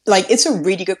it's a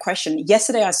really good question.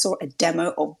 Yesterday, I saw a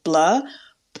demo of Blur.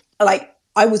 Like,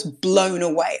 I was blown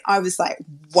away. I was like,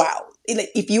 wow.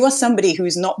 If you are somebody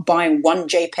who's not buying one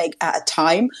JPEG at a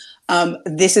time,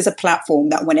 this is a platform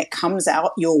that when it comes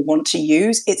out, you'll want to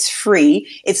use. It's free.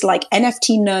 It's like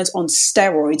NFT Nerds on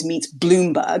steroids meets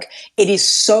Bloomberg. It is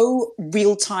so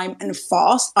real time and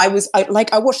fast. I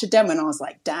watched a demo and I was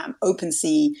like, damn,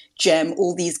 OpenSea, Gem,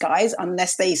 all these guys,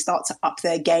 unless they start to up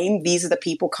their game, these are the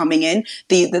people coming in.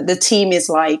 The team is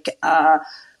like,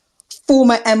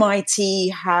 former MIT,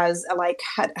 has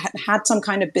had some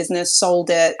kind of business, sold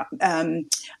it,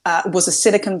 was a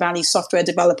Silicon Valley software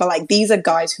developer. Like, these are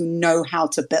guys who know how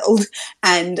to build.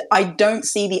 And I don't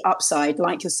see the upside,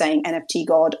 like you're saying, NFT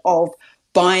God, of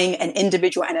buying an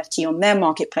individual NFT on their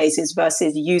marketplaces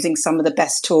versus using some of the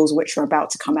best tools which are about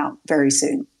to come out very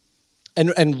soon.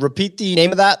 And repeat the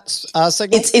name of that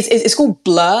signal? It's called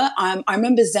Blur. I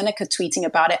remember Zeneca tweeting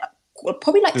about it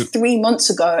probably like 3 months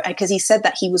ago, because he said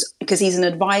that because he's an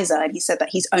advisor, and he said that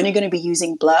he's only going to be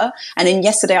using Blur. And then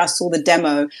yesterday I saw the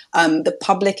demo. The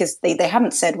public they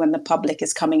haven't said when the public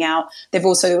is coming out. They've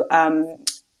also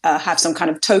have some kind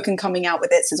of token coming out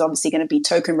with it. So it's obviously going to be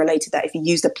token related, that if you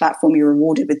use the platform, you're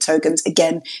rewarded with tokens.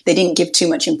 Again, they didn't give too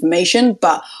much information,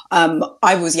 but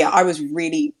I was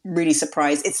really, really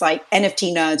surprised. It's like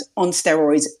NFT Nerds on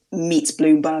steroids meets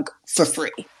Bloomberg for free.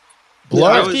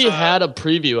 Nifty had a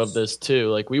preview of this too.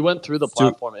 Like, we went through the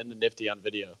platform in the Nifty on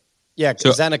video. Yeah,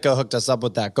 because Zeneca hooked us up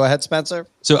with that. Go ahead, Spencer.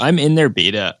 So I'm in their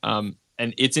beta, and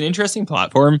it's an interesting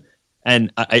platform.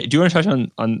 And I do want to touch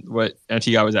on what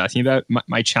NFT guy was asking about.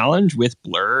 My challenge with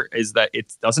Blur is that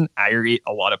it doesn't aggregate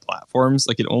a lot of platforms.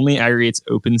 Like, it only aggregates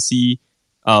OpenSea,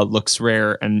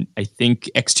 LooksRare, and I think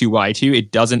X2Y2.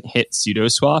 It doesn't hit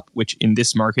SudoSwap, which in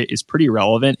this market is pretty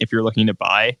relevant if you're looking to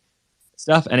buy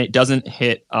stuff, and it doesn't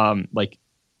hit like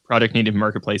product native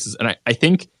marketplaces. And I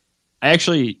think I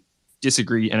actually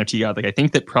disagree, NFT God. Like, I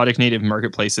think that product native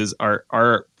marketplaces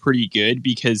are pretty good,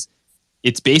 because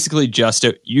it's basically just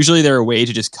usually they're a way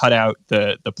to just cut out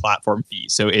the platform fee.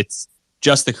 So it's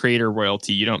just the creator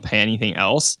royalty. You don't pay anything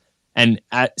else. And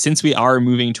since we are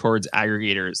moving towards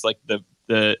aggregators, like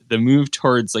the move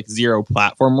towards like zero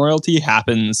platform royalty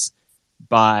happens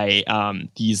by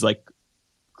these like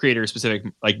creator specific,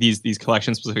 like these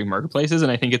collection specific marketplaces.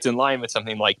 And I think it's in line with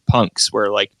something like Punks, where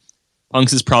like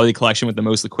Punks is probably the collection with the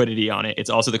most liquidity on it. It's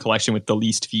also the collection with the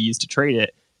least fees to trade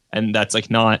it. And that's like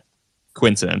not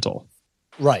coincidental.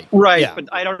 Right. Right. But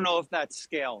I don't know if that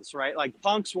scales, right? Like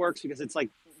Punks works because it's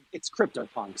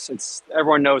CryptoPunks. It's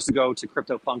everyone knows to go to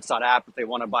CryptoPunks.app if they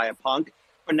want to buy a punk.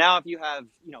 But now if you have,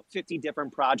 50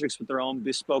 different projects with their own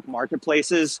bespoke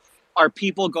marketplaces, are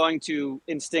people going to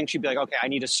instinctually be like, okay, I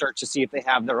need to search to see if they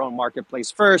have their own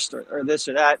marketplace first or this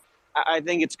or that? I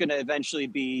think it's going to eventually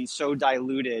be so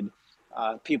diluted.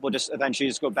 People just eventually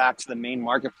just go back to the main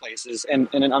marketplaces. And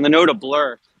on the note of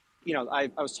Blur, I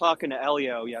was talking to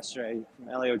Elio yesterday from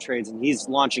Elio Trades, and he's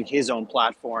launching his own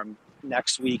platform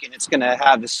next week, and it's going to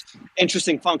have this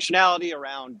interesting functionality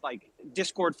around like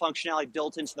Discord functionality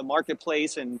built into the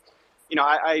marketplace. And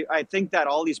I think that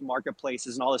all these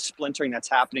marketplaces and all the splintering that's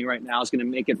happening right now is going to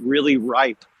make it really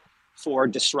ripe for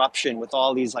disruption with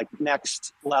all these like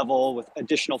next level with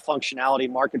additional functionality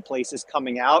marketplaces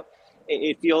coming out.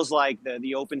 It feels like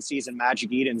the OpenSeas and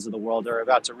Magic Edens of the world are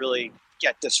about to really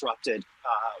get disrupted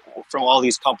from all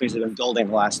these companies that have been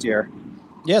building last year.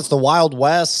 Yeah, it's the Wild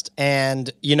West,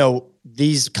 and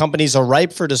these companies are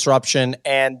ripe for disruption,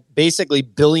 and basically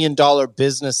billion-dollar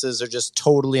businesses are just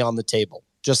totally on the table,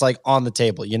 just like on the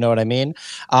table. You know what I mean?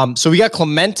 So we got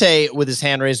Clemente with his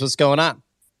hand raised. What's going on?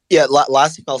 Yeah,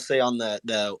 last thing I'll say on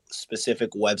the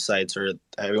specific websites or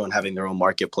everyone having their own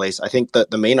marketplace, I think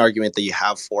that the main argument that you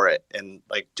have for it, and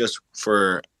like just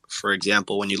for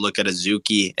example, when you look at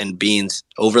Azuki and Beans,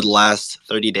 over the last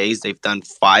 30 days, they've done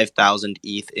 5,000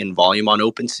 ETH in volume on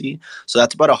OpenSea. So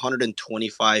that's about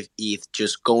 125 ETH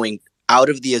just going out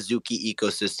of the Azuki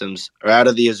ecosystems or out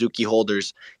of the Azuki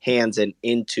holders' hands and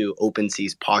into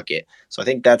OpenSea's pocket. So I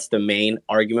think that's the main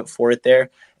argument for it there.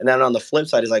 And then on the flip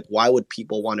side is like, why would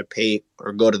people want to pay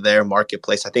or go to their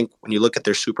marketplace? I think when you look at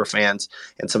their super fans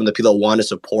and some of the people that want to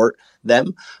support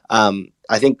them,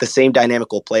 I think the same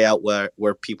dynamic will play out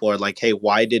where people are like, hey,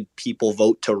 why did people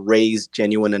vote to raise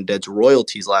Genuine Undead's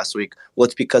royalties last week? Well,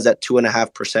 it's because that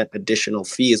 2.5% additional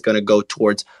fee is going to go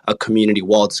towards a community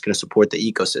wallet that's going to support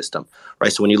the ecosystem,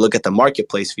 right? So when you look at the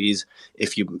marketplace fees,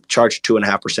 if you charge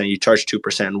 2.5%, you charge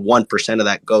 2%, and 1% of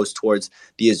that goes towards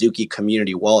the Azuki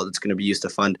community wallet that's going to be used to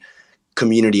fund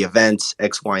community events,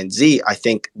 X, Y, and Z. I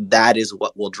think that is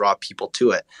what will draw people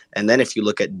to it. And then if you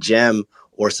look at Gem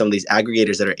or some of these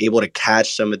aggregators that are able to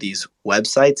catch some of these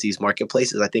websites, these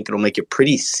marketplaces, I think it'll make it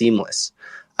pretty seamless.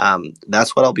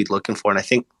 That's what I'll be looking for. And I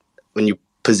think when you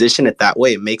position it that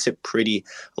way, it makes it a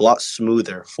lot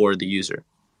smoother for the user.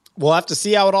 We'll have to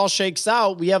see how it all shakes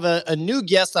out. We have a new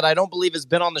guest that I don't believe has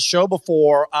been on the show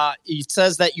before. He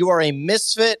says that you are a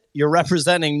misfit. You're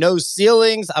representing No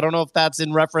Ceilings. I don't know if that's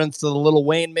in reference to the Lil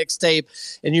Wayne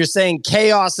mixtape. And you're saying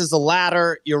chaos is a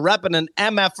ladder. You're repping an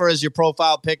MFer as your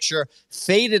profile picture.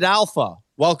 Faded Alpha,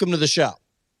 welcome to the show.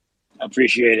 I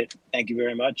appreciate it. Thank you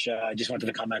very much. I just wanted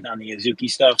to comment on the Azuki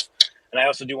stuff. And I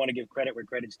also do want to give credit where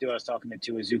credit's due. I was talking to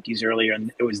two Azukis earlier,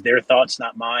 and it was their thoughts,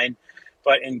 not mine.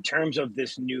 But in terms of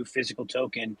this new physical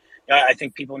token, I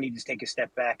think people need to take a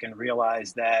step back and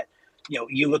realize that,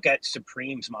 you look at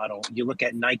Supreme's model, you look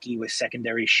at Nike with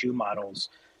secondary shoe models.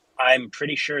 I'm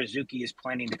pretty sure Azuki is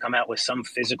planning to come out with some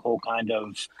physical kind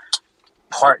of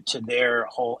part to their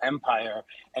whole empire.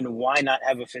 And why not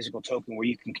have a physical token where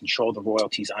you can control the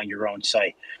royalties on your own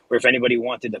site? Where if anybody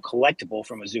wanted a collectible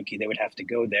from Azuki, they would have to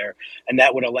go there. And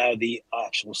that would allow the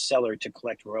actual seller to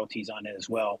collect royalties on it as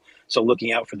well. So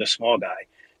looking out for the small guy.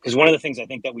 Because one of the things I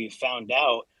think that we've found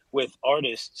out with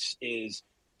artists is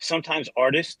sometimes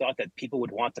artists thought that people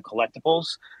would want the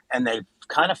collectibles. And they've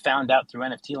kind of found out through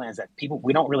NFT lands that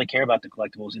we don't really care about the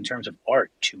collectibles in terms of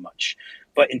art too much.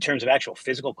 But in terms of actual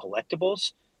physical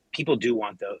collectibles, people do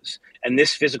want those. And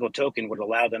this physical token would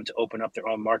allow them to open up their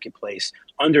own marketplace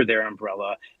under their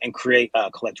umbrella and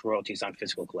collect royalties on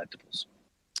physical collectibles.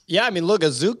 Yeah, I mean, look,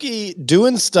 Azuki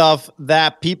doing stuff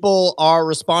that people are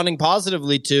responding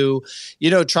positively to,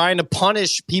 trying to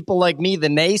punish people like me, the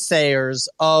naysayers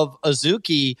of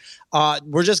Azuki.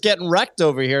 We're just getting wrecked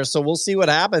over here, so we'll see what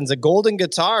happens. A golden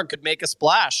guitar could make a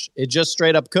splash. It just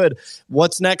straight up could.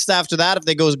 What's next after that? If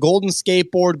they go golden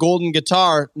skateboard, golden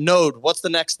guitar, Node, what's the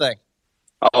next thing?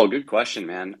 Oh, good question,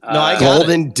 man. No, I got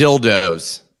golden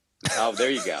dildos. Oh, there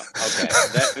you go.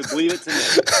 Okay, believe it to me.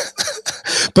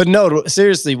 But no,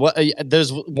 seriously,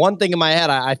 there's one thing in my head.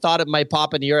 I thought it might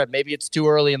pop into your head. Maybe it's too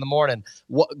early in the morning.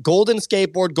 Golden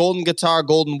skateboard, golden guitar,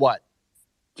 golden what?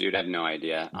 Dude, I have no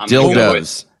idea.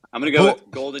 Dildos. I'm going to go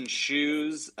with golden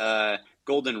shoes,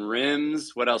 golden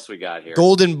rims. What else we got here?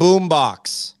 Golden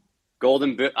boombox.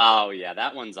 Oh yeah,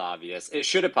 that one's obvious. It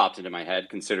should have popped into my head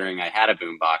considering I had a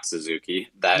boombox Suzuki.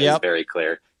 That is Yep. very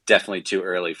clear. Definitely too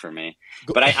early for me.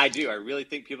 But I really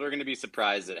think people are going to be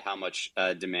surprised at how much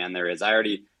demand there is.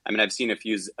 I've seen a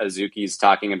few Azukis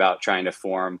talking about trying to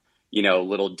form,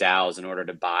 little DAOs in order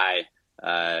to buy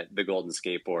the golden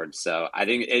skateboard. So I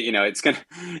think it's gonna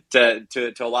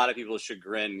to a lot of people's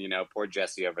chagrin. Poor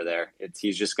Jesse over there.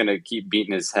 He's just gonna keep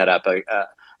beating his head up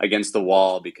against the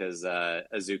wall because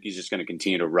Azuki's just gonna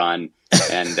continue to run,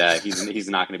 and he's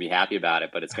not gonna be happy about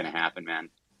it. But it's gonna happen, man.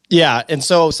 Yeah, and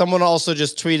so someone also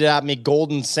just tweeted at me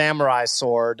golden samurai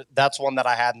sword. That's one that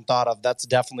I hadn't thought of. That's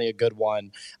definitely a good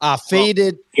one.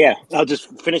 Faded. Yeah, I'll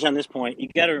just finish on this point. You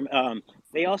got to.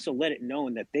 They also let it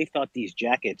known that they thought these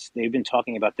jackets. They've been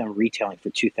talking about them retailing for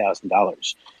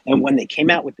 $2,000, and when they came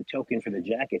out with the token for the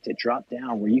jackets, it dropped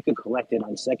down where you could collect it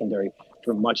on secondary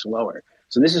for much lower.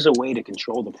 So this is a way to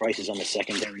control the prices on the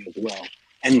secondary as well.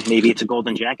 And maybe it's a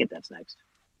golden jacket that's next.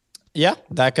 Yeah,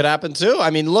 that could happen too.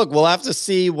 I mean, look, we'll have to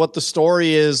see what the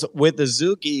story is with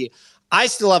Azuki. I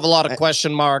still have a lot of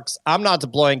question marks. I'm not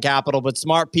deploying capital, but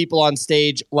smart people on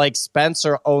stage like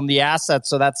Spencer own the assets,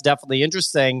 so that's definitely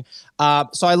interesting.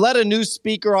 So I let a new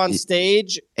speaker on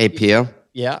stage. Hey, Pio.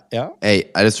 Yeah. Hey,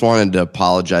 I just wanted to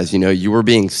apologize. You were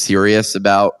being serious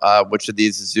about which of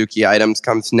these Azuki items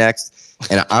comes next,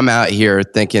 and I'm out here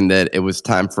thinking that it was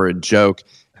time for a joke.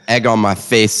 Egg on my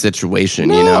face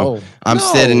situation, I'm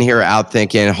sitting here out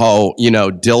thinking,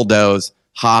 dildos,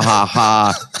 ha ha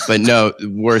ha. But no,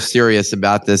 we're serious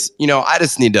about this. I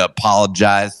just need to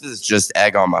apologize. This is just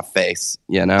egg on my face,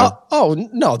 Oh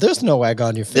no, there's no egg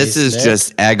on your face. This is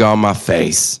just egg on my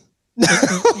face.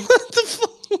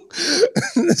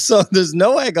 So there's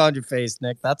no egg on your face,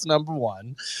 Nick. That's number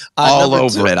one. All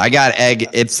over it. I got egg.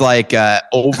 It's like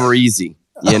over easy,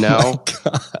 Oh my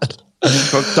God.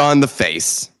 Cooked on the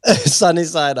face. Sunny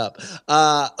side up.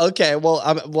 Okay.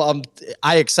 Well,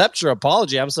 I accept your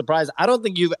apology. I'm surprised. I don't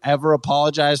think you've ever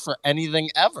apologized for anything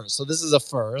ever. So this is a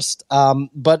first.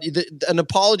 But an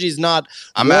apology is not.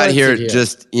 I'm out here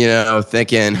just,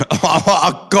 thinking,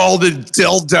 oh, golden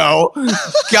dildo.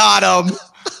 Got him.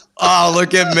 Oh,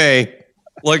 look at me.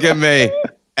 Look at me.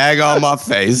 Egg on my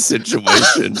face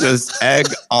situation. Just egg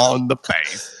on the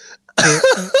face.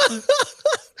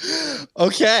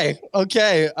 Okay.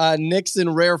 Nick's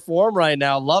in rare form right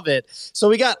now. Love it. So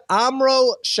we got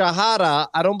Amro Shahada.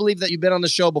 I don't believe that you've been on the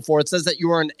show before. It says that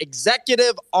you are an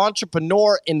executive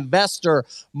entrepreneur investor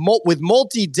with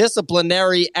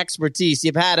multidisciplinary expertise.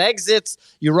 You've had exits.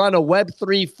 You run a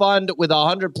Web3 fund with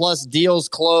 100 plus deals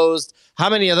closed. How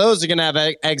many of those are going to have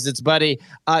exits, buddy?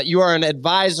 You are an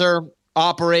advisor,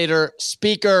 operator,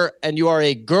 speaker, and you are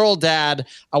a girl dad.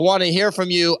 I want to hear from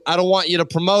you. I don't want you to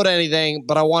promote anything,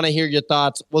 but I want to hear your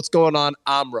thoughts. What's going on,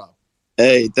 Amro?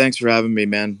 Hey, thanks for having me,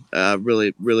 man.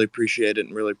 Really appreciate it,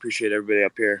 and really appreciate everybody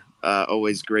up here.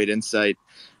 Always great insight.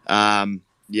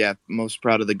 Most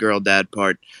proud of the girl dad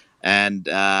part. And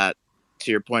to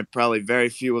your point, probably very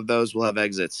few of those will have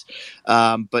exits.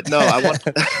 But no, I want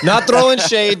not throwing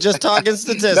shade, just talking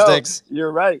statistics. No,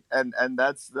 you're right, and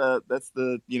that's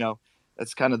the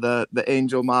that's kind of the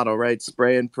angel model, right?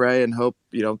 Spray and pray and hope,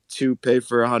 2 pay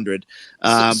for 100.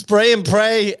 Spray and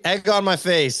pray, egg on my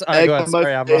face. All right, go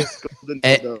ahead.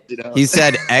 He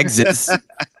said exits.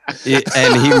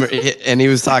 and he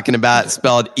was talking about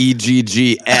spelled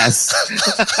EGGS.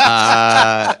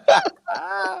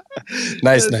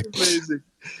 Nice, Nick. Amazing.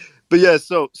 But yeah,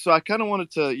 so I kind of wanted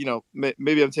to,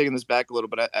 maybe I'm taking this back a little,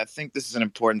 but I think this is an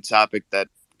important topic that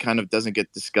kind of doesn't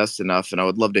get discussed enough, and I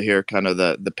would love to hear kind of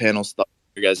the panel's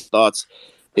your guys' thoughts.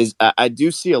 Is I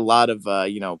do see a lot of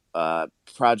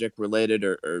project related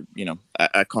or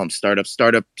I call them startup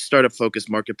focused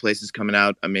marketplaces coming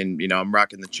out. I mean, I'm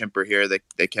rocking the Chimper here.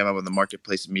 They came out with the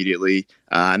marketplace immediately,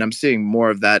 and I'm seeing more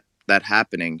of that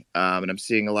happening, and I'm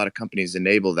seeing a lot of companies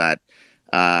enable that.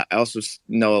 I also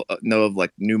know of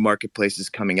like new marketplaces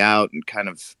coming out, and kind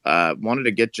of wanted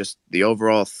to get just the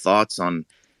overall thoughts on,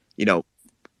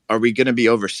 are we going to be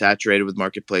oversaturated with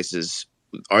marketplaces?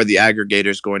 Are the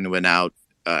aggregators going to win out?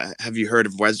 Have you heard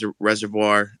of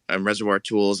Reservoir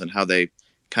Tools and how they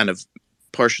kind of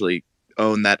partially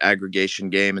own that aggregation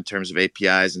game in terms of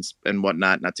APIs and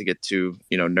whatnot? Not to get too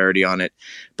nerdy on it,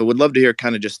 but would love to hear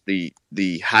kind of just the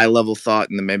high level thought,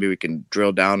 and then maybe we can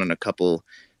drill down on a couple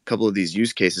of these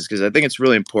use cases, because I think it's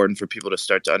really important for people to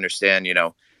start to understand,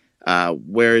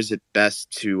 where is it best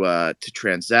to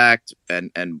transact,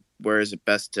 and where is it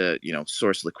best to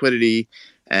source liquidity,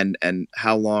 and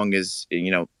how long is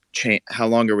how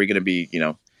long are we going to be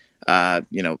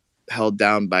held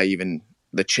down by even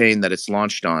the chain that it's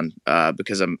launched on,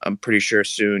 because I'm pretty sure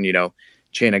soon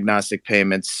chain agnostic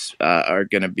payments are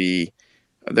going to be,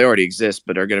 they already exist,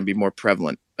 but are going to be more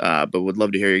prevalent. But would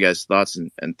love to hear your guys' thoughts,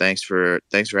 and thanks for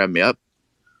having me up.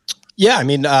 Yeah, I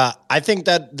mean, I think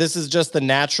that this is just the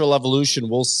natural evolution.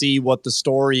 We'll see what the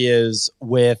story is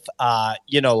with,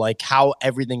 like how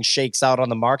everything shakes out on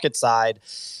the market side.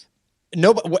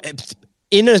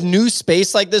 In a new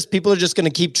space like this, people are just going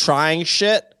to keep trying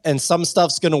shit, and some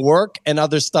stuff's going to work and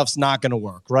other stuff's not going to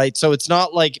work, right? So it's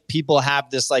not like people have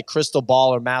this like crystal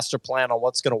ball or master plan on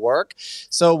what's going to work.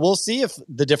 So we'll see if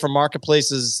the different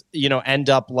marketplaces, end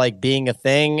up like being a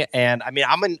thing. And I mean,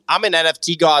 I'm an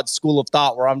NFT god school of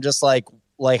thought where I'm just like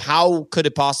how could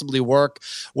it possibly work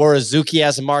where Azuki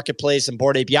has a marketplace and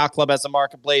Bored Ape Yacht Club has a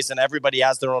marketplace and everybody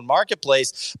has their own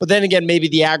marketplace? But then again, maybe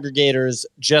the aggregators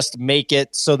just make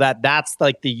it so that that's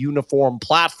like the uniform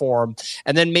platform.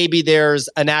 And then maybe there's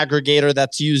an aggregator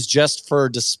that's used just for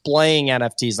displaying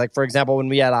NFTs. Like, for example, when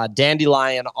we had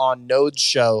Dandelion on Node's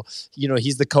show,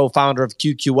 he's the co-founder of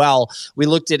QQL. We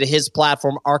looked at his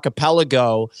platform,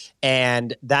 Archipelago,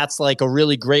 and that's like a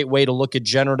really great way to look at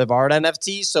generative art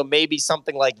NFTs. So maybe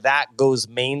something like that goes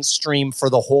mainstream for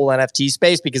the whole NFT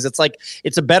space, because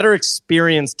it's a better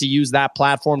experience to use that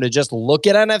platform to just look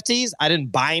at NFTs. I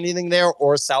didn't buy anything there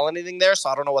or sell anything there, so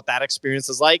I don't know what that experience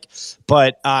is like.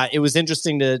 But it was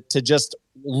interesting to just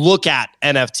look at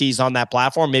NFTs on that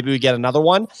platform. Maybe we get another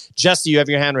one. Jesse, you have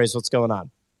your hand raised. What's going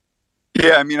on?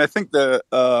 Yeah, I mean, I think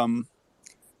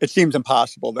it seems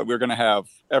impossible that we're going to have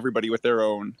everybody with their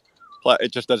own.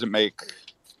 It just doesn't make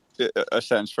a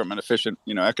sense from an efficient,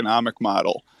 economic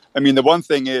model. I mean, the one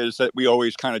thing is that we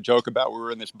always kind of joke about, we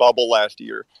were in this bubble last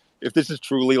year. If this is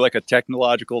truly like a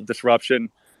technological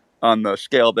disruption on the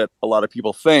scale that a lot of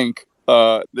people think,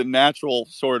 the natural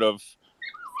sort of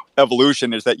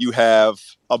evolution is that you have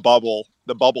a bubble,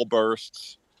 the bubble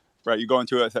bursts, right? You go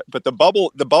into it, but the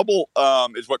bubble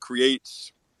is what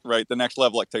creates, right, the next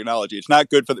level of technology. It's not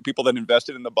good for the people that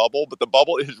invested in the bubble, but the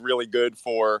bubble is really good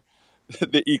for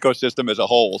the ecosystem as a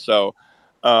whole. So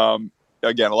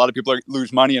again, a lot of people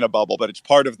lose money in a bubble, but it's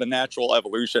part of the natural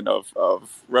evolution of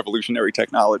revolutionary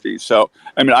technologies. So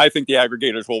I mean, I think the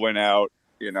aggregators will win out,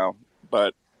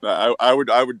 but I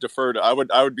would defer to,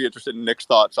 I would be interested in Nick's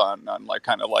thoughts on like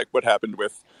kind of like what happened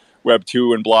with Web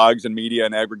 2 and blogs and media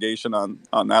and aggregation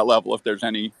on that level, if there's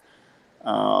any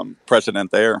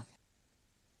precedent there.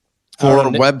 For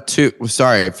Web 2,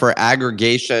 for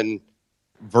aggregation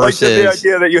versus like the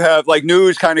idea that you have like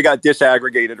news kind of got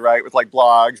disaggregated, right, with like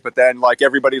blogs, but then like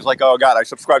everybody's like, oh god, I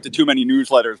subscribe to too many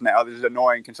newsletters now, this is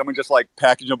annoying, can someone just like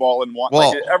package them all in one?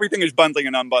 Well, like everything is bundling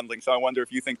and unbundling. So I wonder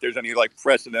if you think there's any like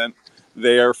precedent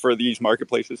there for these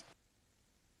marketplaces.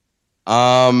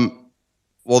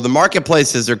 Well, the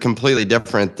marketplaces are completely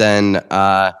different than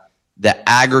the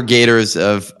aggregators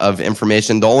of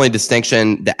information. The only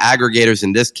distinction, the aggregators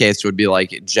in this case would be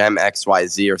like Gem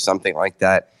XYZ or something like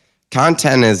that.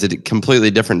 Content is a completely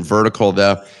different vertical,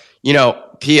 though.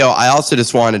 Pio, I also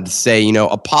just wanted to say,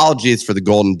 apologies for the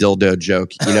golden dildo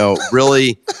joke.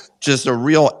 Really just a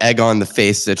real egg on the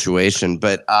face situation.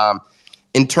 But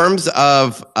in terms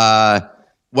of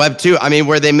Web 2, I mean,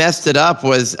 where they messed it up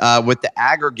was with the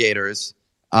aggregators.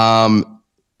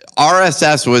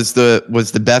 RSS was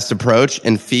the best approach,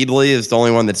 and Feedly is the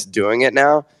only one that's doing it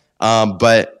now.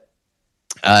 But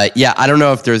I don't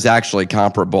know if there's actually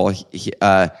comparable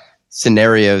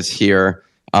scenarios here.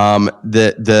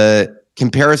 The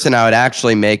comparison I would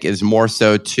actually make is more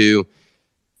so to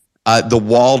the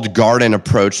walled garden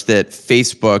approach that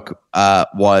Facebook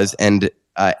was and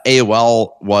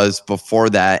AOL was before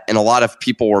that. And a lot of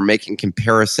people were making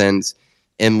comparisons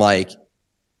in like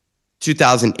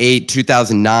 2008,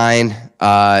 2009,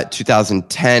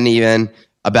 2010 even,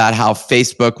 about how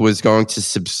Facebook was going to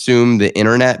subsume the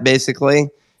internet basically.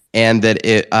 And that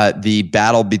the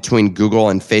battle between Google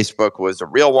and Facebook was a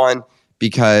real one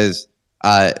because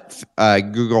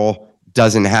Google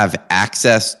doesn't have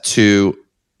access to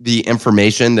the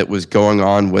information that was going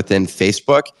on within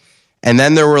Facebook. And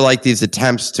then there were like these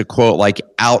attempts to quote like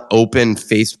out open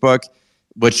Facebook,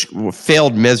 which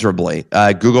failed miserably.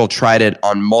 Google tried it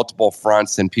on multiple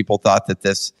fronts and people thought that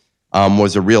this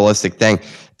was a realistic thing.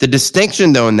 The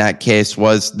distinction though in that case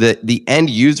was that the end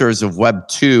users of Web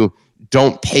 2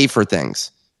 don't pay for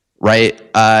things, right?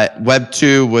 Web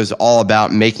 2 was all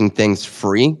about making things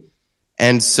free.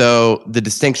 And so the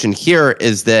distinction here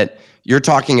is that you're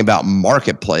talking about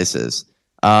marketplaces.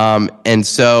 And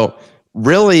so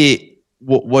really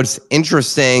what's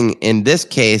interesting in this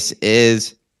case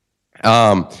is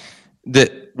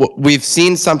that we've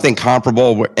seen something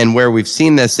comparable, and where we've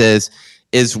seen this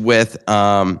is with,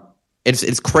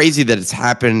 it's crazy that it's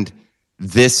happened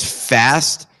this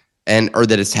fast. or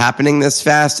that it's happening this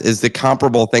fast is the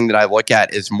comparable thing that I look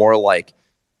at is more like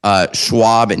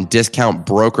Schwab and discount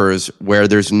brokers where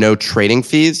there's no trading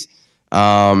fees.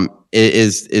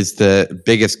 Is the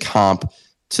biggest comp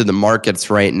to the markets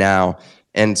right now.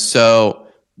 And so,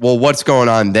 well, what's going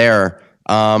on there?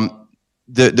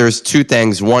 There's two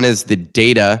things. One is the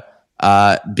data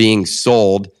being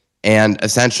sold and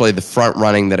essentially the front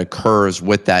running that occurs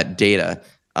with that data.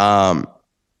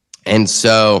 And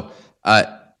so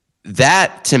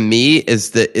that to me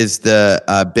is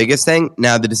the biggest thing.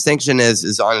 Now the distinction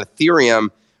is on Ethereum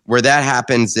where that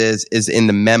happens is in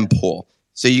the mempool.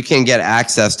 So you can get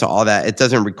access to all that. It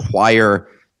doesn't require,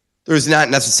 there's not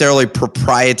necessarily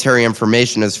proprietary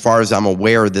information as far as I'm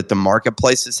aware that the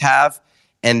marketplaces have.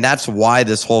 And that's why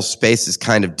this whole space is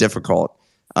kind of difficult.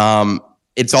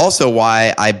 It's also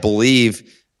why I believe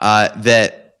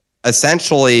that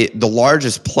essentially the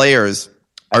largest players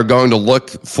are going to look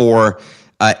for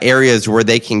areas where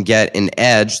they can get an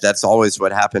edge. That's always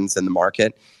what happens in the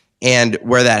market. And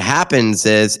where that happens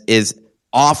is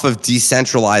off of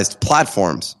decentralized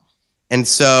platforms. And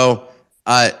so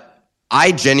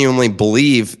I genuinely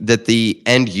believe that the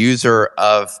end user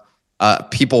of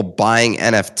people buying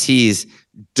NFTs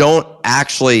don't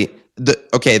actually,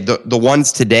 the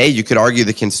ones today, you could argue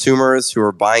the consumers who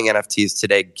are buying NFTs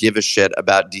today give a shit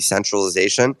about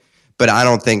decentralization. But I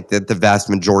don't think that the vast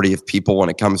majority of people, when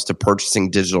it comes to purchasing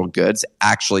digital goods,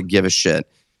 actually give a shit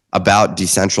about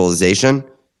decentralization.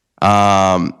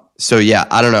 So yeah,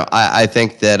 I don't know. I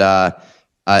think that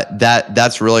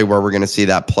that's really where we're going to see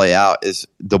that play out is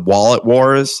the wallet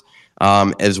wars,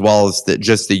 as well as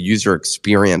just the user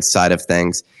experience side of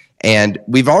things. And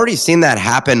we've already seen that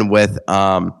happen with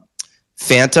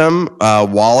Phantom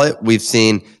Wallet. We've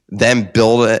seen them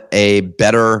build a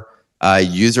better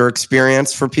user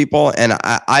experience for people. And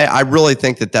I really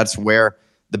think that that's where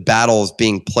the battle is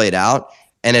being played out.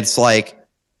 And it's like,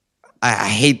 I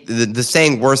hate the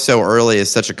saying "we're so early"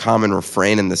 is such a common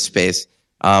refrain in this space,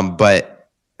 but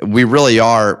we really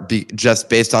are just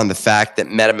based on the fact that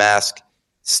MetaMask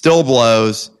still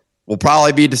blows. We'll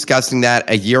probably be discussing that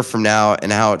a year from now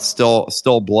and how it still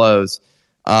blows,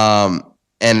 and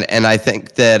I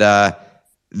think that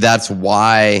that's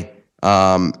why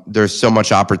there's so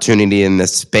much opportunity in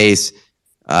this space.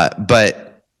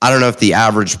 But I don't know if the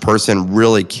average person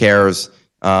really cares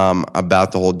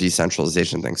about the whole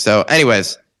decentralization thing. So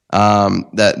anyways,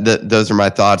 those are my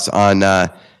thoughts on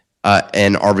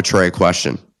an arbitrary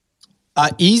question.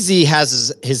 Easy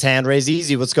has his hand raised.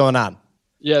 Easy, what's going on?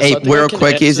 Yeah, hey, real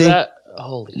quick, Easy.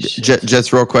 Holy shit.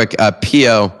 Just real quick,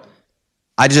 Pio,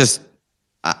 I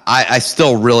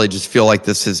still really just feel like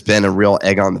this has been a real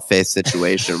egg on the face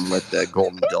situation with the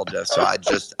golden dildo. So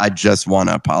I just want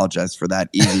to apologize for that.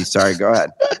 Easy, sorry, go ahead.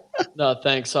 No,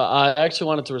 thanks. So I actually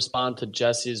wanted to respond to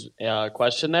Jesse's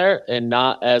question there and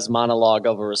not as monologue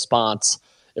of a response.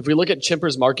 If we look at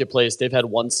Chimper's Marketplace, they've had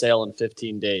one sale in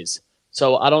 15 days.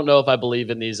 So I don't know if I believe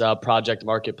in these project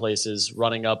marketplaces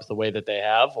running up the way that they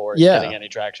have or getting any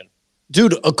traction.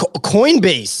 Dude,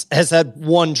 Coinbase has had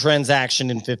one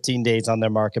transaction in 15 days on their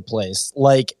marketplace.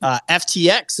 Like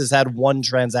FTX has had one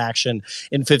transaction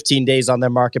in 15 days on their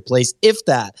marketplace. If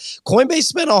that, Coinbase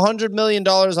spent $100 million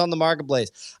on the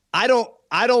marketplace. I don't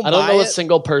know a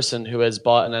single person who has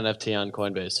bought an NFT on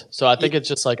Coinbase. So I think it's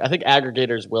just like, I think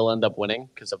aggregators will end up winning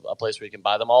because of a place where you can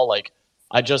buy them all. Like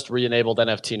I just re-enabled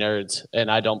NFT Nerds and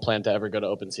I don't plan to ever go to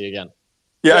OpenSea again.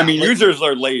 Yeah, I mean, users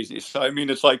are lazy. So, I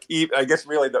mean, it's like, I guess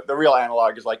really the real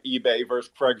analog is like eBay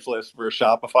versus Craigslist versus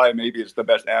Shopify. Maybe it's the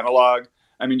best analog.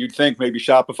 I mean, you'd think maybe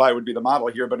Shopify would be the model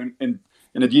here, but in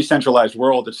a decentralized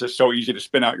world, it's just so easy to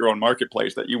spin out your own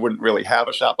marketplace that you wouldn't really have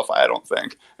a Shopify, I don't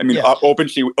think. I mean,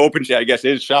 OpenSea, I guess,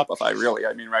 is Shopify, really.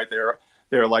 I mean, right,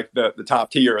 they're like the top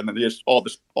tier, and then just all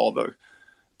the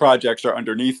projects are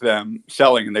underneath them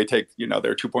selling, and they take,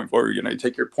 their 2.4, you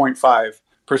take your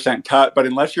 0.5% cut, but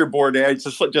unless you're Bored Ape, it's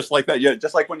just like that. Yeah,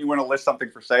 just like when you want to list something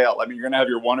for sale. I mean, you're going to have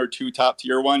your one or two top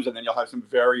tier ones, and then you'll have some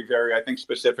very, very, I think,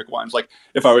 specific ones. Like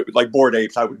if I would like Bored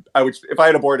Apes, I would if I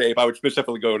had a Bored Ape, I would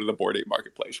specifically go to the Bored Ape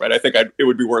marketplace, right? I think it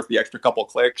would be worth the extra couple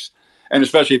clicks, and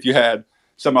especially if you had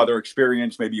some other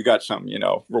experience, maybe you got some,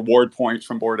 reward points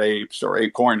from Bored Apes or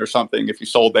ApeCoin or something if you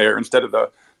sold there instead of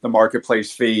the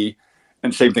marketplace fee.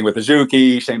 And same thing with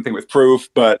Azuki, same thing with Proof.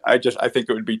 But I think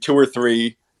it would be two or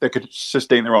three that could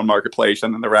sustain their own marketplace,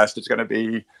 and then the rest is going to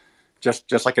be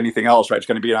just like anything else, right? It's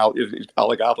going to be an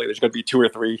oligopoly. There's going to be two or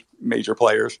three major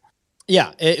players.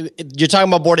 Yeah, you're talking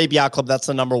about Bored Ape Yacht Club. That's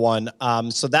the number one.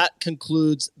 So that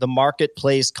concludes the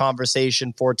marketplace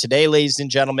conversation for today, ladies and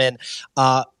gentlemen.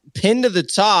 Pinned to the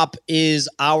top is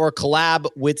our collab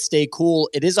with Stay Cool.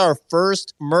 It is our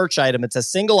first merch item. It's a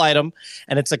single item,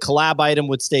 and it's a collab item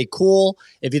with Stay Cool.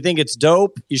 If you think it's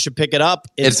dope, you should pick it up.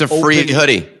 It's a free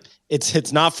hoodie.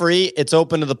 It's not free. It's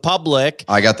open to the public.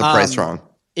 I got the price wrong.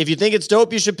 If you think it's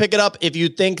dope, you should pick it up. If you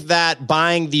think that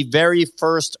buying the very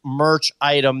first merch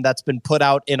item that's been put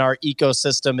out in our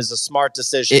ecosystem is a smart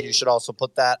decision, you should also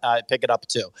pick it up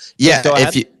too. Yeah.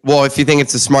 If you think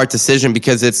it's a smart decision,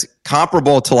 because it's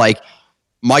comparable to like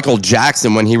Michael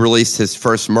Jackson when he released his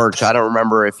first merch. I don't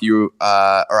remember if you,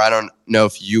 or I don't know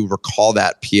if you recall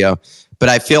that, Pio, but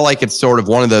I feel like it's sort of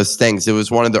one of those things. It was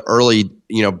one of the early,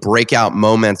 breakout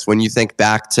moments when you think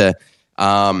back to,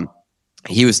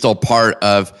 he was still part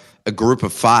of a group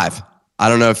of 5. I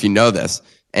don't know if you know this.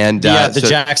 And the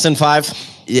Jackson 5.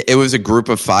 It was a group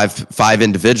of five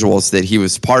individuals that he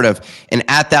was part of. And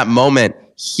at that moment,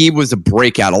 he was a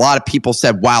breakout. A lot of people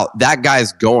said, wow, that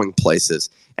guy's going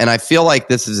places. And I feel like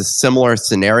this is a similar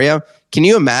scenario. Can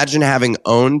you imagine having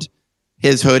owned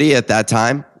his hoodie at that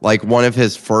time? Like one of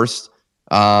his first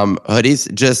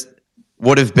hoodies just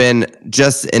would have been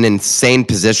just an insane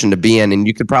position to be in. And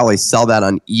you could probably sell that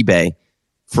on eBay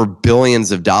for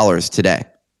billions of dollars today.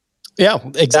 Yeah,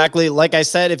 exactly. Like I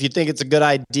said, if you think it's a good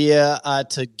idea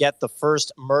to get the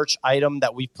first merch item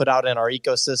that we've put out in our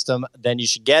ecosystem, then you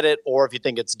should get it. Or if you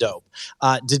think it's dope.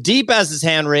 Dadeep has his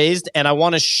hand raised, and I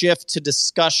want to shift to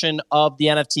discussion of the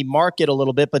NFT market a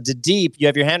little bit. But Dadeep, you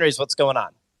have your hand raised. What's going on?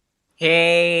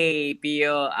 Hey,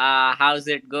 Pio, how's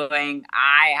it going?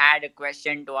 I had a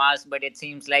question to ask, but it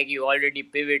seems like you already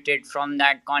pivoted from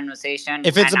that conversation.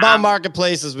 If it's about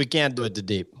marketplaces, we can't do it,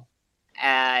 Dadeep.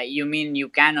 You mean you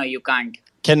can or you can't?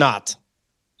 Cannot.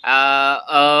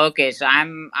 Okay, so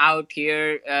I'm out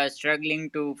here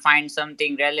struggling to find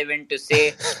something relevant to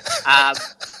say.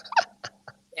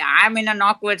 I'm in an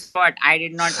awkward spot. I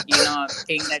did not,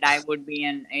 think that I would be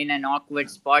in an awkward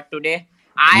spot today.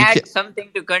 I had something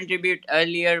to contribute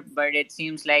earlier, but it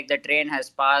seems like the train has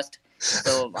passed.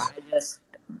 So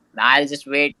I'll just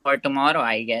wait for tomorrow,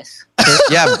 I guess.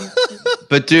 Yeah,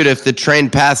 but dude, if the train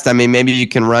passed, I mean, maybe you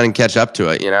can run and catch up to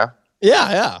it, Yeah.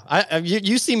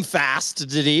 You seem fast,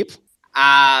 Dadeep.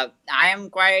 I am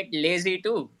quite lazy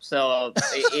too. So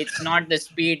it's not the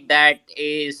speed that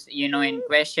is, in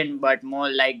question, but more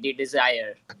like the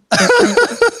desire.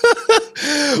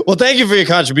 Well, thank you for your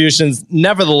contributions.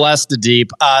 Nevertheless,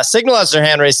 Dadeep, Signal has their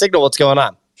hand raised. Signal, what's going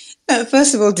on?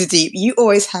 First of all, Dadeep, you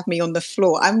always have me on the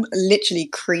floor. I'm literally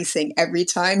creasing every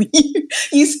time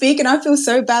you speak, and I feel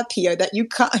so bad, Pio, that you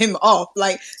cut him off.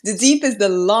 Like, Dadeep is the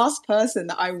last person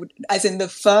that I would, as in the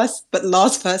first but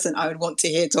last person I would want to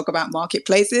hear talk about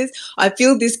marketplaces. I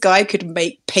feel this guy could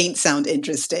make paint sound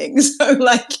interesting. So,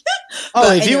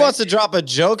 if he wants to drop a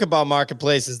joke about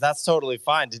marketplaces, that's totally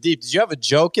fine. Dadeep, did you have a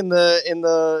joke in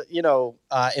the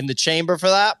chamber for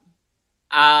that?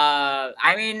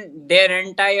 I mean, their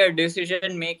entire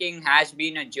decision making has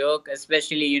been a joke,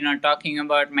 especially, talking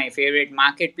about my favorite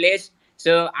marketplace.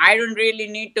 So I don't really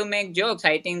need to make jokes.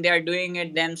 I think they're doing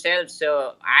it themselves.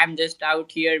 So I'm just out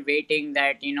here waiting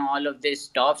that, all of this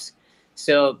stops.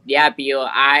 So yeah, Pio,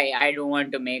 I don't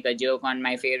want to make a joke on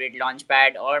my favorite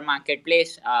launchpad or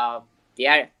marketplace.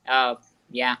 Yeah.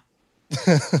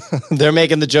 They're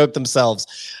making the joke themselves.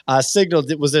 Signal,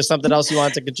 was there something else you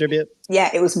wanted to contribute? Yeah,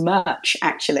 it was merch,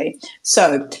 actually.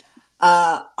 So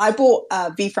I bought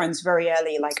VFriends very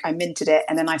early. Like, I minted it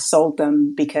and then I sold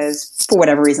them because, for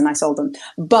whatever reason, I sold them.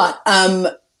 But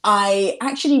I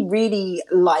actually really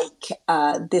like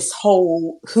this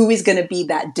whole who is going to be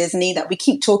that Disney that we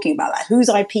keep talking about. Like, whose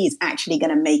IP is actually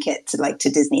going to make it to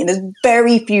Disney? And there's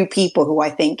very few people who I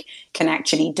think can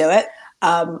actually do it.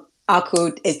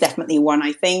 Arcode is definitely one,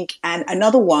 I think. And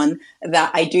another one that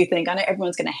I do think, I know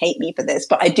everyone's going to hate me for this,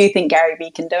 but I do think Gary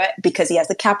Vee can do it because he has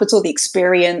the capital, the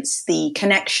experience, the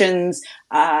connections.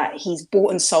 He's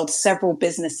bought and sold several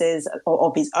businesses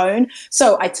of his own.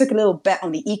 So I took a little bet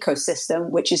on the ecosystem,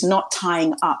 which is not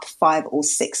tying up 5 or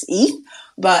 6 ETH,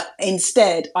 but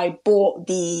instead I bought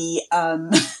the...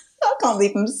 I can't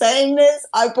believe I'm saying this.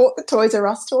 I bought the Toys R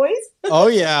Us toys. Oh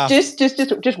yeah.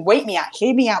 just wait me out.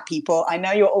 Hear me out, people. I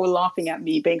know you're all laughing at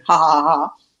me being ha ha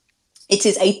ha. It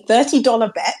is a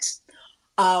 $30 bet.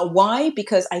 Why?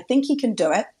 Because I think he can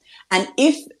do it. And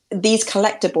if these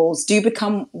collectibles do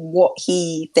become what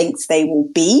he thinks they will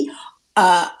be,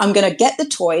 I'm going to get the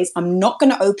toys. I'm not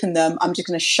going to open them. I'm just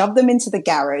going to shove them into the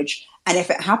garage. And if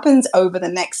it happens over the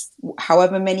next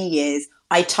however many years,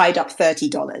 I tied up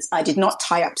 $30. I did not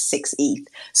tie up 6 ETH.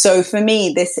 So for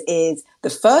me, this is the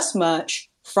first merch,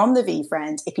 from the V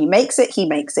friend. If he makes it, he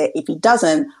makes it. If he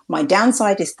doesn't, my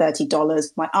downside is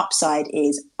 $30. My upside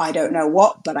is I don't know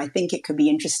what, but I think it could be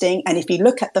interesting. And if you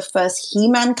look at the first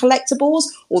He-Man collectibles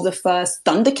or the first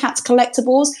Thundercats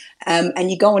collectibles,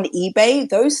 and you go on eBay,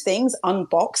 those things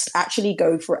unboxed actually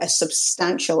go for a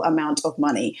substantial amount of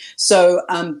money. So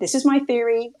this is my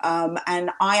theory.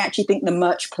 And I actually think the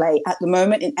merch play at the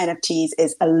moment in NFTs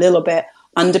is a little bit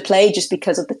underplay just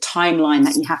because of the timeline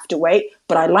that you have to wait.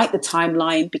 But I like the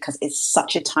timeline because it's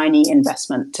such a tiny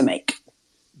investment to make.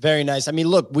 Very nice. I mean,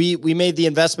 look, we made the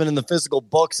investment in the physical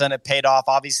books and it paid off.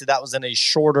 Obviously, that was in a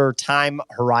shorter time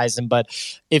horizon. But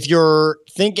if you're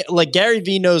thinking, like, Gary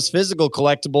Vee knows physical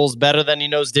collectibles better than he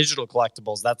knows digital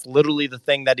collectibles. That's literally the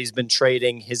thing that he's been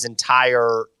trading his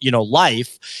entire,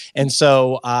 life. And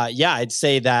so, I'd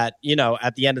say that,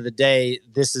 at the end of the day,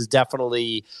 this is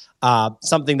definitely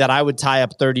something that I would tie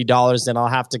up $30 and I'll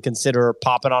have to consider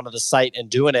popping onto the site and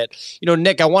doing it.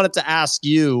 Nick, I wanted to ask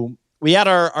you, we had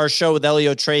our show with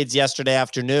Elio Trades yesterday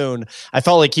afternoon. I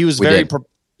felt like he was very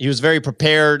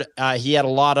prepared. He had a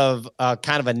lot of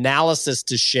kind of analysis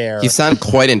to share. He sounded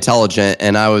quite intelligent,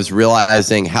 and I was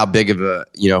realizing how big of a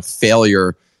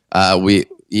failure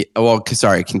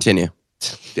continue.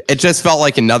 It just felt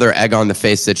like another egg on the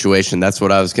face situation. That's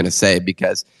what I was going to say,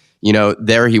 because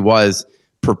there he was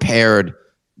prepared,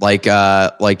 like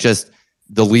just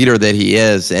the leader that he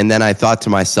is, and then I thought to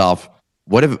myself,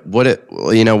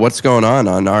 what's going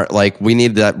on our, we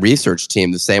need that research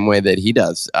team the same way that he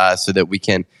does, so that we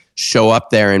can show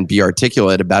up there and be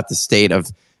articulate about the state of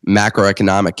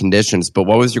macroeconomic conditions. But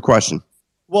what was your question?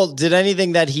 Well, did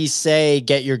anything that he say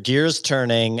get your gears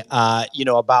turning,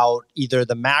 about either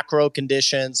the macro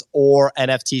conditions or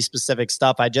NFT specific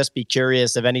stuff? I'd just be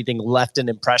curious if anything left an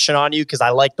impression on you, because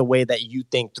I like the way that you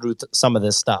think through some of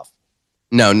this stuff.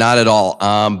 No, not at all.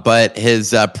 But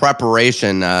his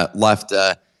preparation left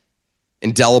an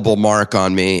indelible mark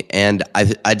on me. And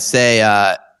I'd say,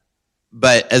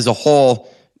 but as a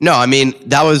whole, no, I mean,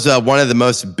 that was one of the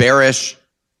most bearish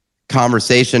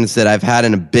conversations that I've had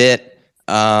in a bit.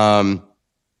 And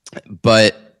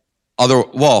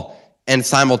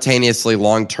simultaneously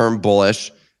long-term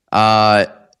bullish.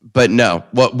 But no,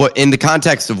 what in the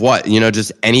context of what,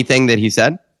 just anything that he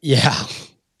said? Yeah.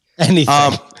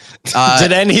 Anything.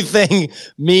 Did anything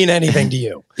mean anything to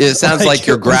you? It sounds like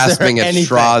you're grasping at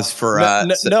straws for.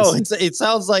 No, it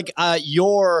sounds like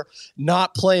you're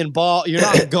not playing ball. You're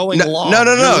not going long. No.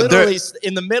 Literally,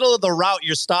 in the middle of the route,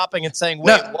 you're stopping and saying,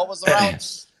 "Wait, what was the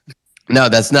route?" No,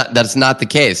 that's not the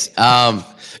case.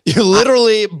 You're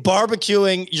literally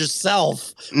barbecuing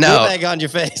yourself with egg on your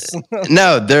face.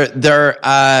 No,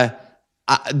 the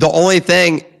only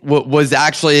thing was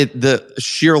actually the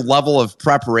sheer level of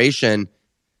preparation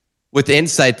with the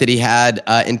insight that he had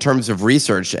in terms of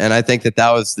research. And I think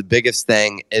that was the biggest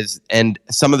thing and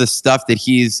some of the stuff that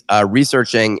he's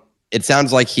researching, it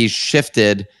sounds like he's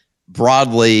shifted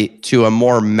broadly to a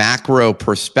more macro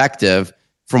perspective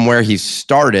from where he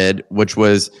started, which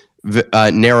was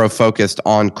narrow focused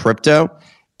on crypto.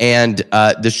 And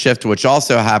the shift, which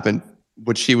also happened,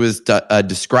 which he was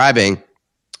describing,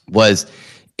 was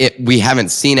we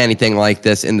haven't seen anything like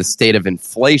this in the state of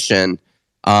inflation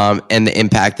and the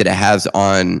impact that it has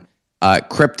on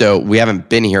crypto. We haven't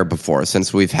been here before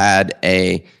since we've had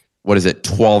a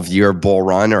 12-year bull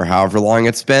run or however long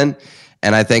it's been.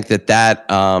 And I think that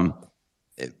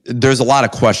there's a lot of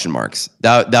question marks.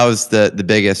 That was the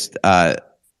biggest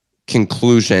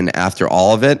conclusion after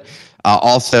all of it.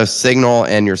 Also, Signal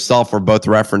and yourself were both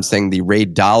referencing the Ray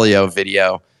Dalio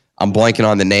video. I'm blanking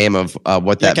on the name of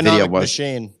what that video was.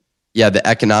 Machine. Yeah, the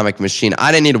economic machine.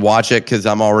 I didn't need to watch it because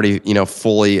I'm already,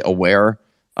 fully aware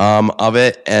of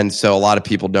it, and so a lot of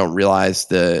people don't realize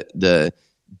the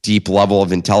deep level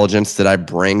of intelligence that I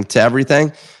bring to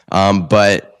everything.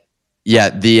 But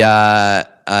yeah,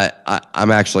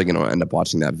 I'm actually going to end up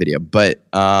watching that video. But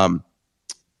I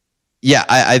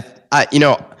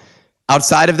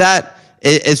outside of that,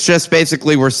 it's just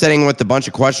basically we're sitting with a bunch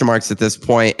of question marks at this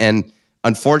point, and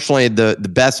unfortunately, the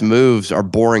best moves are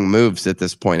boring moves at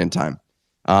this point in time.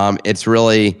 It's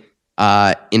really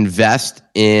invest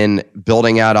in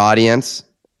building out audience.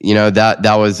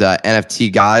 That was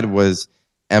NFT Guide was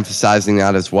emphasizing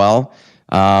that as well.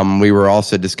 We were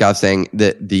also discussing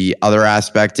that the other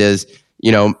aspect is,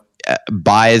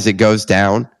 buy as it goes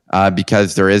down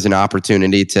because there is an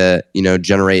opportunity to,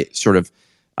 generate sort of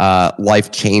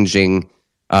life-changing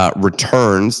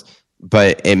returns,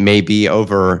 but it may be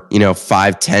over,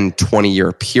 5, 10,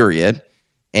 20-year period.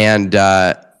 And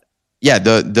that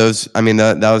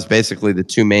was basically the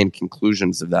two main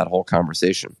conclusions of that whole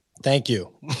conversation. Thank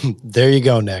you. There you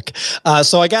go, Nick.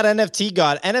 So I got NFT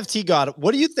God. NFT God,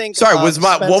 what do you think? Sorry,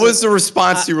 what was the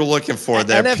response you were looking for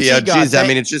there, NFT Pia? Geez, I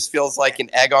mean, it just feels like an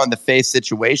egg on the face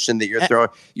situation that you're throwing.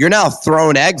 You're now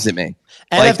throwing eggs at me.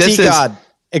 NFT God.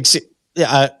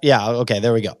 Yeah. Okay.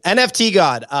 There we go. NFT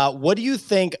God. What do you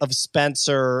think of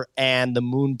Spencer and the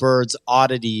Moonbirds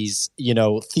oddities,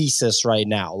 thesis right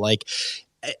now? Like,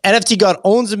 NFT God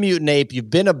owns a Mutant Ape.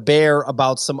 You've been a bear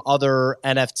about some other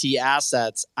NFT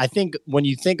assets. I think when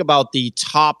you think about the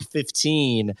top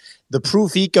 15, the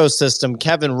Proof ecosystem,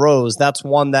 Kevin Rose, that's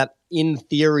one that in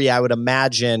theory I would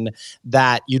imagine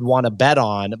that you'd want to bet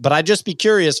on. But I'd just be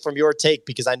curious from your take,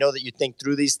 because I know that you think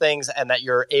through these things and that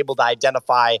you're able to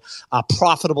identify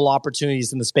profitable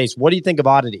opportunities in the space. What do you think of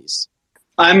oddities?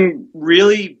 I'm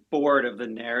really bored of the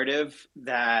narrative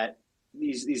that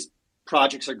these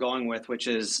projects are going with, which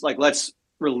is like, let's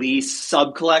release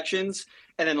sub collections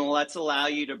and then let's allow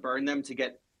you to burn them to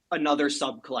get another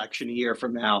sub collection a year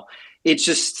from now. It's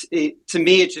just, to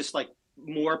me, it's just like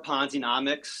more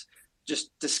Ponzi-nomics, just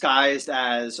disguised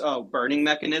as burning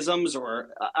mechanisms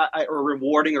or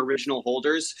rewarding original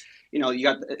holders. You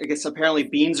got, I guess apparently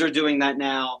Beans are doing that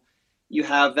now. You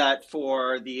have that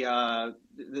for the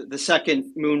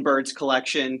second Moonbirds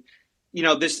collection.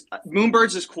 This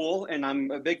Moonbirds is cool, and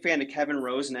I'm a big fan of Kevin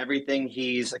Rose and everything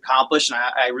he's accomplished, and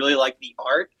I really like the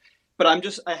art. But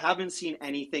I haven't seen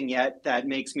anything yet that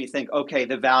makes me think, okay,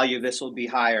 the value of this will be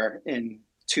higher in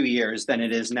 2 years than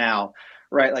it is now,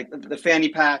 right? Like the fanny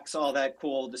packs, all that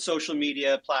cool. The social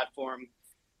media platform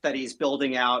that he's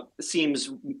building out seems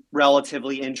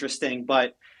relatively interesting,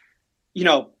 but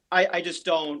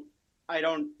I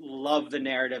don't love the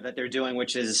narrative that they're doing,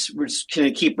 which is we're just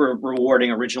going to keep rewarding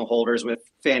original holders with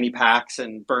fanny packs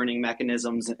and burning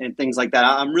mechanisms and things like that.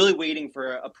 I'm really waiting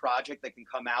for a project that can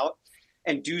come out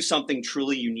and do something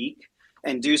truly unique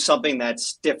and do something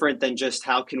that's different than just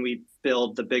how can we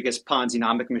build the biggest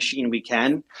Ponzi-nomic machine we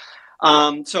can.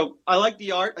 So I like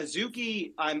the art.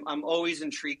 Azuki, I'm always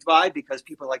intrigued by, because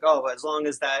people are like, oh, as long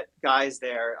as that guy's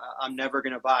there, I'm never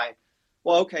going to buy.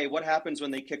 Well, okay, what happens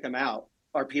when they kick him out?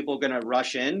 Are people going to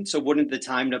rush in? So wouldn't the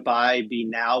time to buy be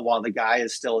now while the guy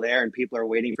is still there and people are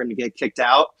waiting for him to get kicked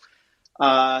out?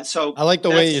 So I like the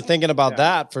way you're thinking about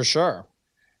that for sure.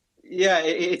 Yeah,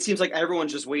 it seems like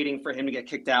everyone's just waiting for him to get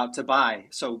kicked out to buy.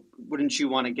 So wouldn't you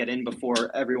want to get in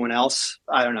before everyone else?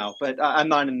 I don't know, but I'm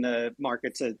not in the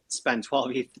market to spend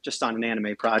 12 ETH just on an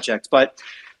anime project. But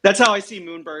that's how I see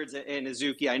Moonbirds and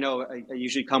Azuki. I know I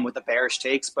usually come with the bearish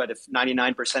takes, but if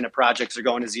 99% of projects are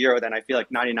going to zero, then I feel like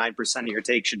 99% of your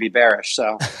take should be bearish.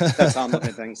 So that's how I'm looking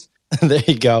at things. There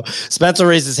you go. Spencer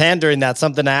raised his hand during that.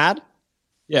 Something to add?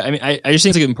 Yeah, I mean, I just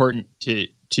think it's important to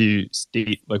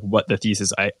state like what the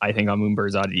thesis I think on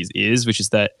Moonbirds Oddities is, which is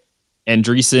that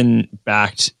Andreessen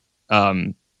backed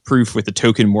Proof with a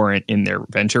token warrant in their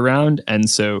venture round, and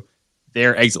so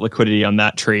their exit liquidity on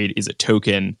that trade is a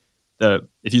token.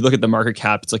 If you look at the market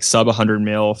cap, it's like sub 100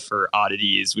 mil for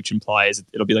Oddities, which implies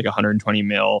it'll be like 120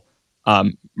 mil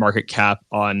market cap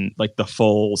on like the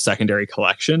full secondary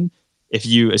collection. If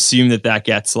you assume that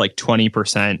gets like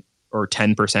 20% or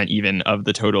 10% even of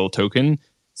the total token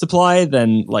supply,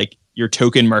 then like your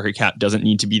token market cap doesn't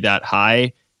need to be that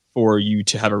high for you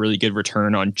to have a really good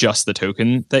return on just the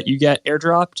token that you get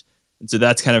airdropped. And so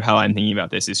that's kind of how I'm thinking about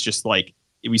this. It's just like,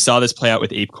 we saw this play out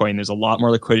with ApeCoin. There's a lot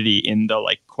more liquidity in the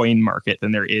like coin market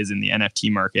than there is in the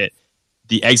NFT market.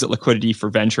 The exit liquidity for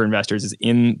venture investors is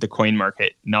in the coin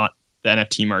market, not the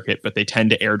NFT market, but they tend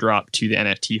to airdrop to the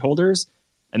NFT holders.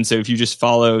 And so if you just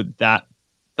follow that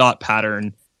thought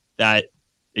pattern, that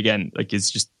again, like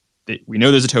is just, we know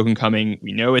there's a token coming.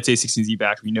 We know it's A16Z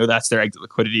backed. We know that's their exit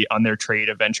liquidity on their trade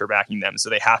of venture backing them.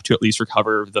 So they have to at least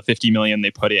recover the 50 million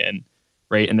they put in,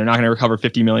 right? And they're not going to recover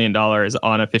 $50 million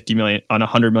on a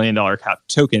 $100 million cap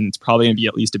token. It's probably going to be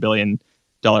at least $1 billion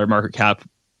market cap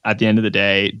at the end of the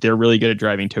day. They're really good at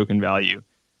driving token value.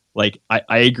 Like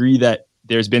I agree that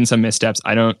there's been some missteps.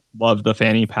 I don't love the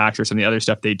fanny packs or some of the other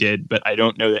stuff they did, but I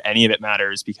don't know that any of it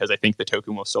matters because I think the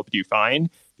token will still do fine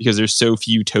because there's so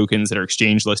few tokens that are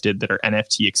exchange listed that are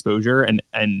NFT exposure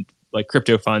and like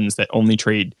crypto funds that only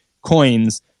trade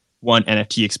coins want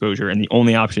NFT exposure. And the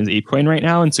only option is ApeCoin right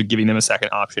now. And so giving them a second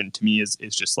option to me is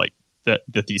just like the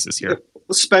thesis here.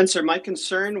 Spencer, my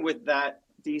concern with that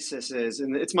thesis is,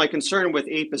 and it's my concern with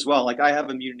Ape as well. Like I have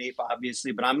a Mutant Ape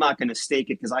obviously, but I'm not going to stake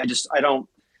it because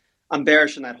I'm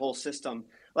bearish in that whole system.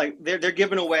 Like they're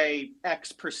giving away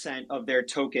X percent of their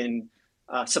token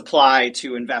supply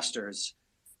to investors.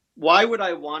 Why would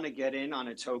I want to get in on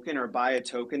a token or buy a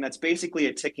token that's basically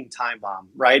a ticking time bomb,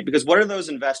 right? Because what are those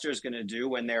investors going to do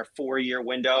when their 4-year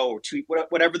window or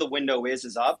whatever the window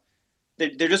is up?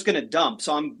 they're just going to dump.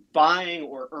 So I'm buying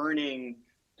or earning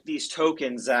these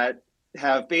tokens that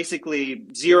have basically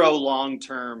zero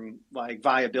long-term like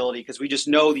viability, because we just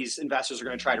know these investors are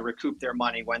going to try to recoup their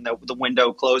money when the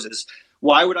window closes.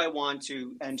 Why would I want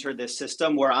to enter this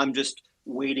system where I'm just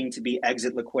waiting to be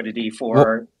exit liquidity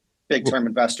for big term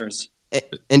investors?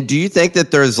 And do you think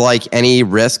that there's like any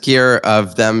risk here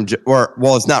of them,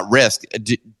 it's not risk.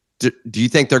 Do you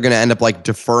think they're going to end up like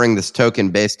deferring this token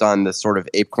based on the sort of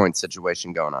ApeCoin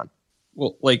situation going on?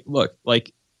 Well,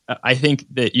 I think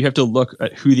that you have to look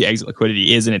at who the exit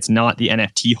liquidity is, and it's not the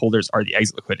NFT holders are the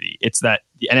exit liquidity. It's that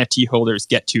the NFT holders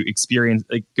get to experience,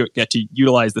 get to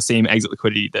utilize the same exit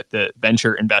liquidity that the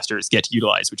venture investors get to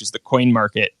utilize, which is the coin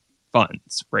market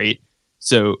funds, right?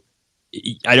 So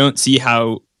I don't see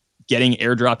how getting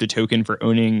airdropped a token for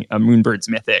owning a Moonbird's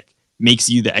Mythic makes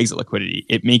you the exit liquidity.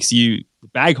 It makes you the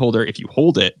bag holder if you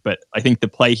hold it. But I think the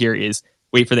play here is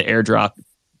wait for the airdrop,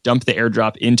 dump the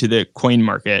airdrop into the coin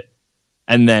market,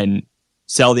 and then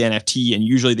sell the NFT. And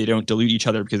usually they don't dilute each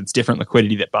other because it's different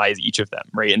liquidity that buys each of them,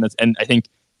 right? And I think,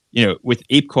 with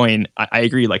ApeCoin, I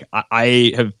agree. Like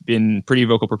I have been pretty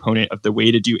vocal proponent of the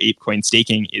way to do ApeCoin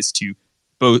staking is to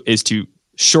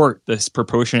short this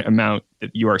proportionate amount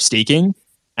that you are staking,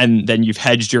 and then you've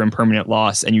hedged your impermanent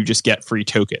loss and you just get free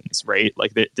tokens, right?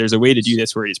 Like there's a way to do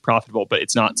this where it is profitable, but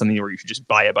it's not something where you should just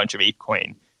buy a bunch of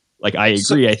ApeCoin. Like I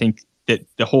agree. I think that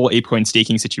the whole ApeCoin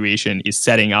staking situation is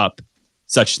setting up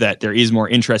such that there is more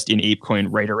interest in ApeCoin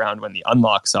right around when the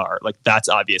unlocks are. Like that's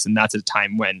obvious. And that's a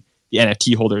time when the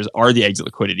NFT holders are the exit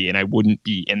liquidity, and I wouldn't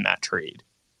be in that trade.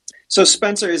 So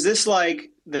Spencer, is this like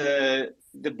the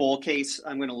bull case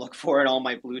I'm going to look for in all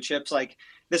my blue chips? Like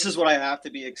this is what I have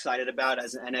to be excited about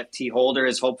as an NFT holder,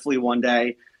 is hopefully one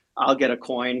day I'll get a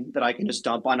coin that I can just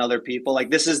dump on other people.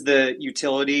 Like this is the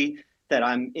utility that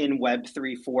I'm in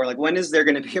Web3 for. Like when is there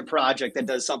going to be a project that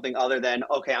does something other than,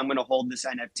 okay, I'm going to hold this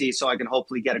NFT so I can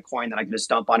hopefully get a coin that I can just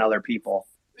dump on other people?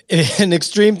 An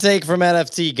extreme take from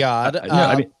NFT God.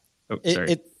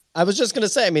 Sorry. I was just going to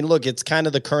say, look, it's kind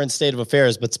of the current state of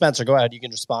affairs, but Spencer, go ahead. You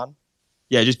can respond.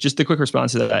 Yeah, just the quick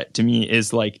response to that to me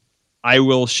is like, I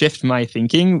will shift my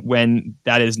thinking when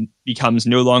that becomes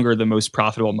no longer the most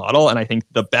profitable model. And I think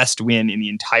the best win in the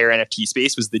entire NFT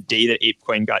space was the day that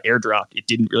ApeCoin got airdropped. It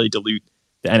didn't really dilute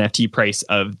the NFT price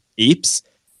of apes.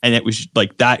 And it was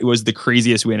like, that was the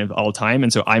craziest win of all time.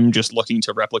 And so I'm just looking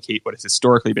to replicate what has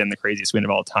historically been the craziest win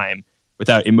of all time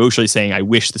without emotionally saying, I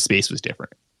wish the space was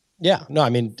different. Yeah, no,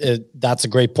 that's a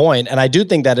great point. And I do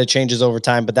think that it changes over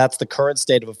time, but that's the current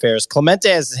state of affairs. Clemente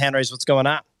has his hand raised. What's going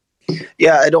on?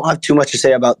 Yeah, I don't have too much to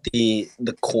say about the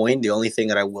coin. The only thing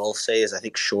that I will say is I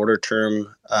think shorter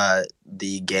term,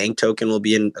 the gang token will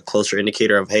be a closer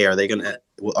indicator of, hey, are they going to,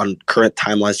 on current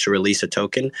timelines, to release a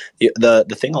token? The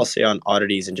thing I'll say on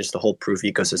oddities and just the whole proof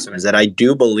ecosystem is that I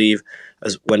do believe,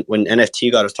 as when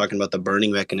NFT God was talking about the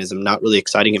burning mechanism, not really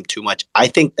exciting him too much, I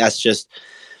think that's just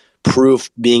proof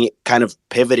being kind of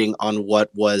pivoting on what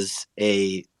was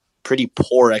a pretty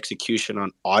poor execution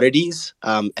on oddities,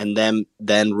 and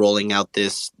then rolling out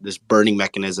this burning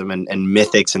mechanism and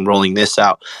mythics and rolling this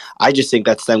out. I just think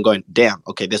that's them going, damn,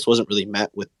 okay, this wasn't really met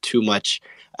with too much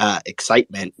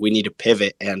excitement. We need to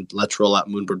pivot and let's roll out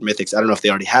Moonbird Mythics. I don't know if they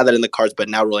already had that in the cards, but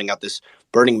now rolling out this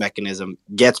burning mechanism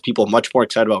gets people much more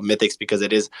excited about Mythics because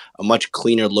it is a much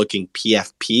cleaner looking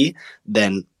PFP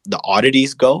than the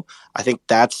oddities go. I think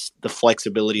that's the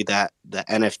flexibility that the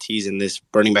NFTs in this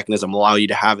burning mechanism allow you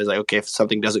to have, is like, okay, if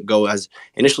something doesn't go as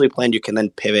initially planned, you can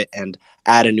then pivot and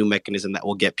add a new mechanism that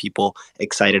will get people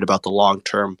excited about the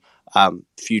long-term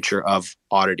future of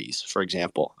oddities, for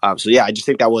example. So yeah, I just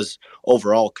think that was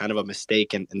overall kind of a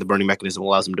mistake, and the burning mechanism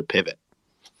allows them to pivot.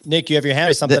 Nick, you have your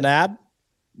hand. Something to add?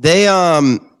 They,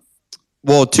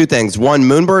 well, two things. One,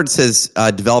 Moonbirds has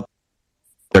developed.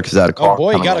 Because I had a call. Oh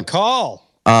boy, you got a call.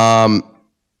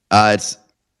 It's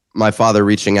my father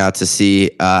reaching out to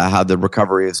see how the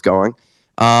recovery is going.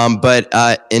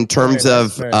 But in terms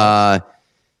of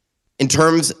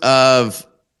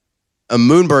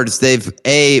Moonbirds,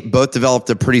 they've both developed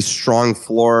a pretty strong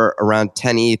floor around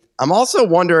 10 ETH. I'm also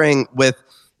wondering, with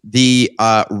the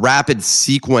rapid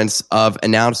sequence of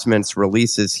announcements,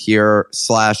 releases here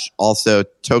 / also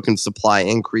token supply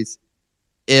increase,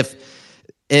 if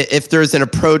there's an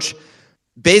approach.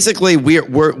 Basically,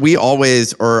 we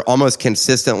always or almost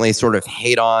consistently sort of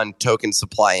hate on token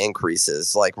supply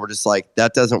increases. Like, we're just like,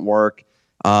 that doesn't work,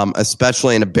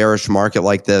 especially in a bearish market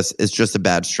like this. It's just a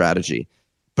bad strategy.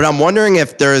 But I'm wondering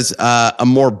if there's a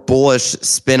more bullish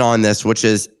spin on this, which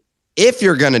is, if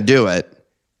you're going to do it,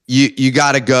 you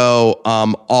got to go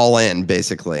all in,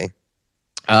 basically,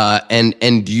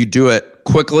 and you do it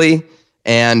quickly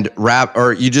and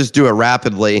or you just do it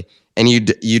rapidly and you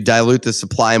dilute the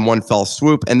supply in one fell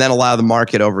swoop and then allow the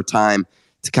market over time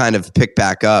to kind of pick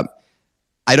back up.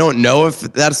 I don't know if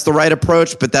that's the right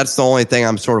approach, but that's the only thing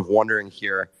I'm sort of wondering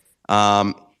here.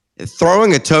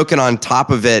 Throwing a token on top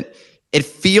of it, it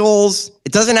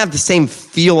doesn't have the same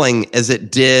feeling as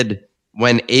it did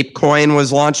when ApeCoin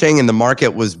was launching and the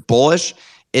market was bullish.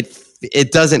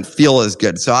 It doesn't feel as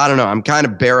good. So I don't know. I'm kind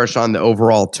of bearish on the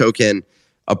overall token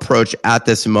approach at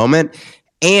this moment.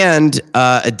 And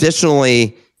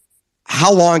additionally,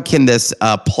 how long can this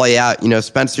play out?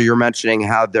 Spencer, you're mentioning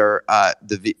how they're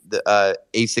the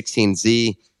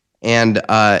A16Z and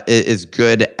is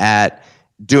good at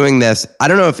doing this. I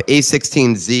don't know if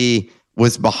A16Z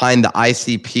was behind the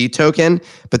ICP token,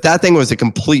 but that thing was a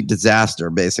complete disaster,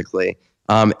 basically.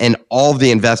 And all the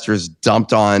investors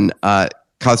dumped on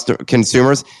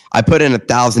consumers. I put in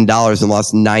 $1,000 and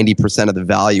lost 90% of the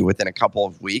value within a couple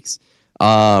of weeks.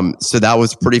 So that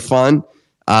was pretty fun.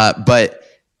 But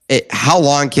how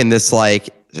long can this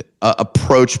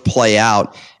approach play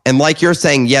out? And like you're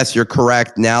saying, yes, you're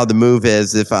correct. Now the move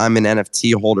is, if I'm an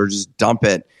NFT holder, just dump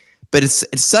it. But it's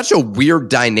such a weird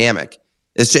dynamic.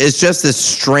 It's just this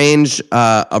strange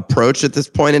approach at this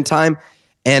point in time.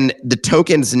 And the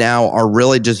tokens now are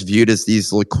really just viewed as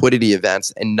these liquidity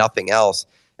events and nothing else,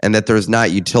 and that there's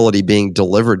not utility being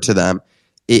delivered to them.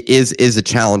 It is a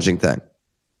challenging thing.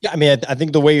 Yeah, I mean, I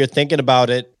think the way you're thinking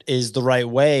about it is the right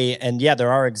way. And yeah,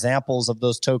 there are examples of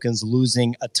those tokens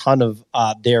losing a ton of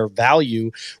their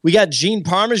value. We got Gene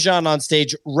Parmesan on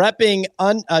stage repping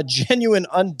genuine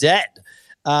undead.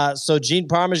 So Gene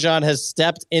Parmesan has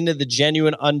stepped into the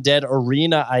genuine undead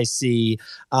arena, I see.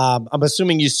 I'm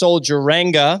assuming you sold your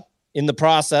Renga in the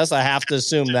process. I have to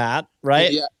assume that,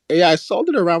 right? Yeah, I sold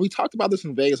it around. We talked about this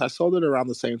in Vegas. I sold it around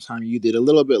the same time you did, a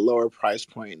little bit lower price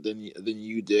point than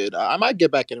you did. I might get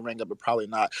back in Renga, but probably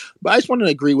not. But I just wanted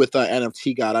to agree with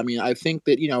NFT God. I mean, I think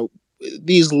that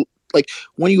these.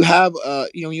 When you have an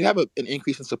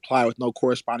increase in supply with no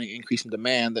corresponding increase in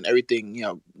demand, then everything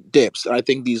dips. And I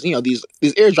think these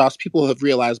airdrops, people have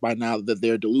realized by now that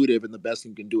they're dilutive, and the best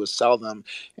thing you can do is sell them,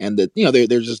 and that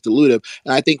they're just dilutive.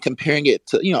 And I think comparing it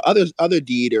to other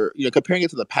deed, or comparing it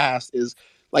to the past is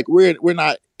we're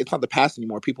not. It's not the past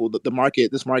anymore.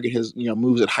 This market has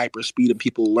moves at hyper speed, and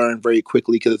people learn very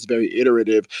quickly because it's very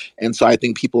iterative. And so I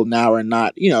think people now are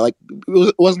not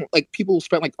it wasn't like people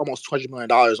spent almost $200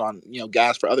 million on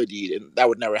gas for other deed, and that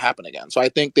would never happen again. So I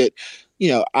think that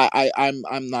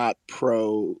I'm not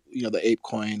pro the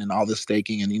ApeCoin and all this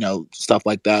staking and stuff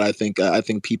like that. I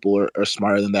think people are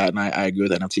smarter than that, and I agree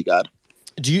with NFT God.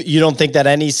 Do you don't think that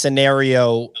any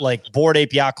scenario like Bored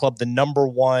Ape Yacht Club, the number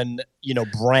one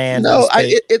brand? No,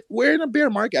 we're in a bear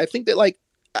market. I think that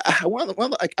I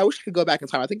wish I could go back in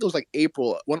time. I think it was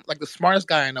April. The smartest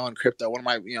guy I know in crypto, one of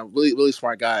my really really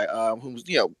smart guy, who's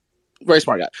very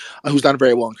smart guy, who's done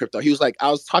very well in crypto. He was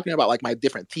I was talking about my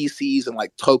different theses and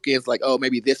tokens, oh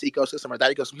maybe this ecosystem or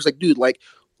that ecosystem. He's dude,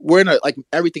 we're in a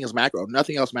everything is macro.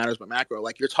 Nothing else matters but macro.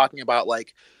 You're talking about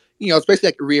it's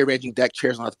basically rearranging deck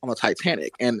chairs on the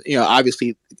Titanic. And,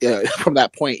 obviously from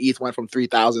that point, ETH went from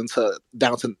 3,000 to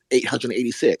down to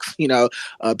 886,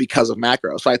 because of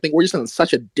macro. So I think we're just in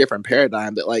such a different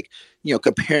paradigm that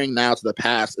comparing now to the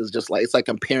past is just it's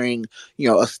comparing,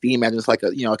 a steam engine, it's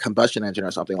a combustion engine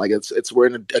or something. We're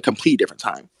in a complete different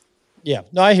time. Yeah,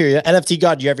 no, I hear you. NFT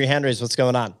God, you have your hand raised. What's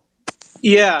going on?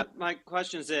 Yeah, my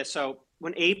question is this. So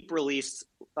when Ape released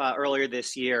earlier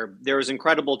this year, there was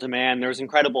incredible demand. There was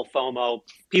incredible FOMO.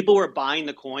 People were buying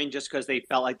the coin just because they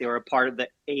felt like they were a part of the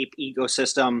Ape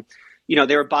ecosystem.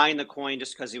 They were buying the coin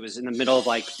just because it was in the middle of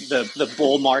the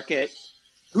bull market.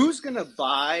 Who's going to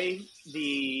buy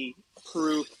the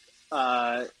proof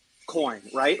coin,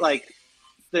 right?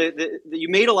 You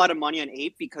made a lot of money on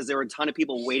Ape because there were a ton of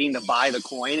people waiting to buy the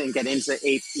coin and get into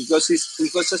Ape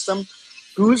ecosystem.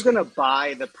 Who's going to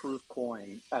buy the proof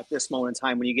coin at this moment in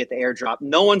time when you get the airdrop?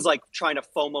 No one's trying to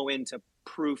FOMO into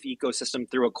proof ecosystem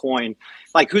through a coin.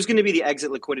 Who's going to be the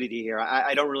exit liquidity here?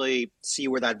 I don't really see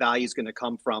where that value is going to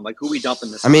come from. Who we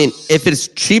dumping this on? mean, if it's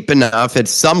cheap enough at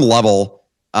some level,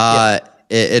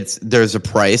 there's a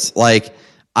price.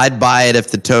 I'd buy it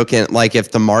if the token,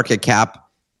 if the market cap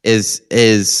is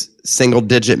single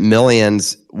digit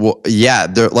millions.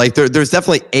 There's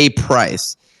definitely a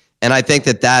price. And I think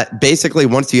that basically,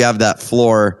 once you have that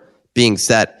floor being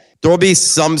set, there will be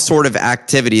some sort of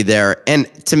activity there. And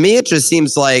to me, it just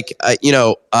seems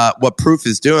what Proof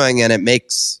is doing, and it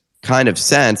makes kind of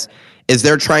sense, is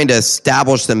they're trying to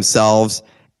establish themselves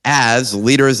as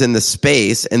leaders in the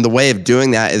space. And the way of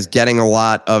doing that is getting a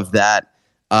lot of that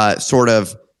sort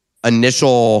of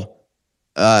initial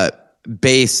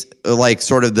base, like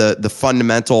sort of the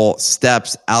fundamental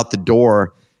steps out the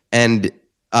door. And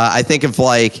I think of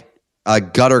like a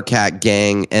Gutter Cat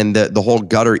gang and the whole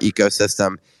Gutter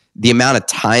ecosystem, the amount of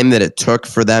time that it took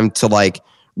for them to like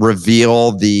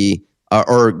reveal the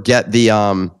or get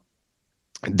the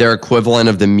their equivalent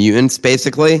of the mutants,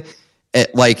 basically.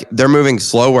 Like they're moving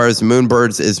slow, whereas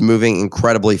Moonbirds is moving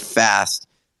incredibly fast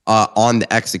on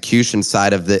the execution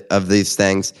side of these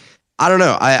things. I don't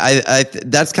know. I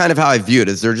that's kind of how I view it.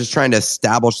 Is they're just trying to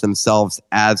establish themselves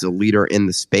as a leader in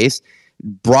the space.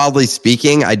 Broadly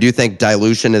speaking, I do think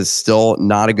dilution is still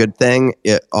not a good thing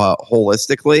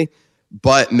holistically,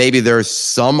 but maybe there's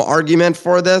some argument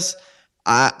for this.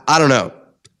 I don't know.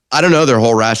 I don't know their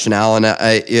whole rationale,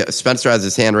 and Spencer has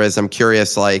his hand raised. I'm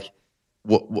curious, like,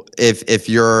 if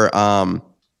you're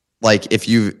like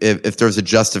if there's a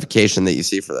justification that you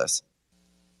see for this.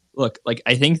 Look, like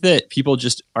I think that people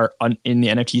just are in the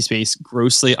NFT space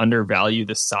grossly undervalue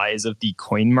the size of the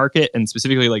coin market, and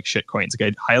specifically like shit coins. Like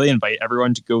I'd highly invite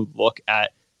everyone to go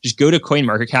just go to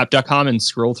coinmarketcap.com and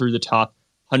scroll through the top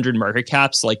 100 market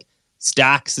caps. Like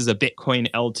Stacks is a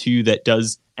Bitcoin L2 that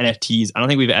does NFTs. I don't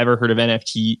think we've ever heard of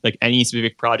NFT, like any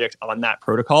specific project on that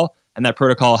protocol. And that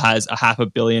protocol has a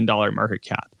 $500 million market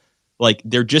cap. Like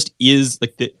there just is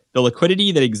like the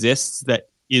liquidity that exists that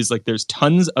is like there's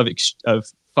tons of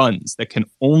funds that can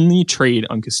only trade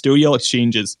on custodial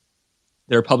exchanges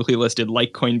that are publicly listed,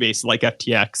 like Coinbase, like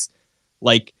FTX,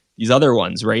 like these other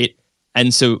ones, right?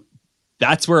 And so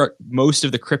that's where most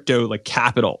of the crypto like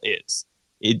capital is.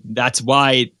 That's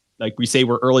why like we say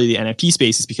we're early in the NFT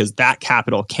space, is because that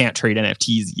capital can't trade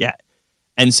NFTs yet.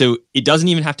 And so it doesn't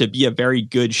even have to be a very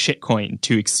good shitcoin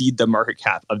to exceed the market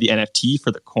cap of the NFT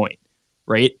for the coin,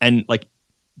 right? And like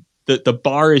the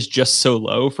bar is just so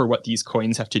low for what these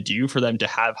coins have to do for them to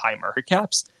have high market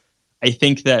caps. I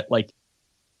think that like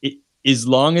as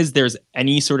long as there's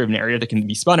any sort of narrative that can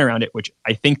be spun around it, which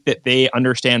I think that they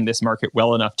understand this market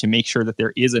well enough to make sure that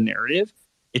there is a narrative,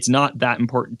 it's not that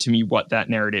important to me what that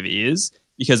narrative is,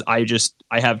 because I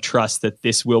have trust that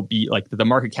this will be like the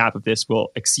market cap of this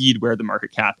will exceed where the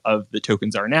market cap of the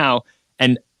tokens are now.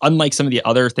 And unlike some of the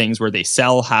other things where they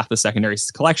sell half the secondary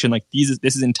collection, like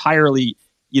this is entirely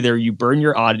either you burn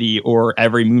your oddity or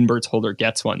every Moonbirds holder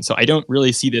gets one. So I don't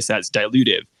really see this as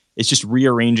dilutive. It's just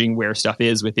rearranging where stuff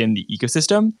is within the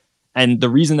ecosystem. And the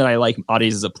reason that I like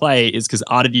oddities as a play is because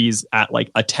oddities at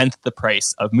like 1/10 the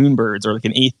price of Moonbirds or like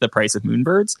 1/8 the price of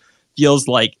Moonbirds feels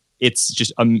like it's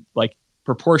just like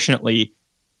proportionately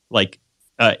like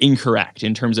incorrect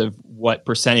in terms of what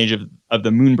percentage of the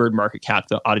Moonbird market cap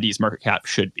the oddities market cap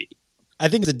should be. I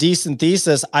think it's a decent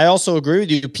thesis. I also agree with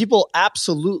you. People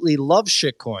absolutely love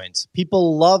shitcoins.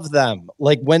 People love them.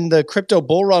 Like when the crypto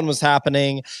bull run was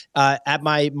happening at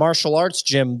my martial arts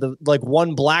gym,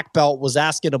 one black belt was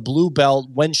asking a blue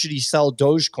belt, when should he sell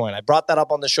Dogecoin? I brought that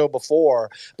up on the show before,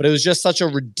 but it was just such a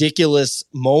ridiculous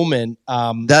moment.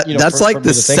 That's like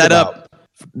the setup.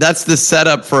 That's the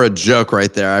setup for a joke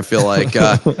right there. I feel like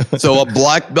so a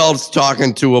black belt's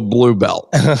talking to a blue belt.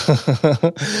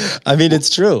 I mean,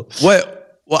 it's true. Well,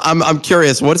 I'm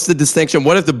curious. What's the distinction?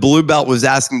 What if the blue belt was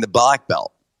asking the black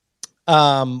belt?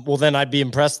 Well, then I'd be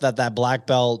impressed that black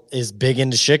belt is big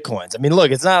into shitcoins. I mean, look,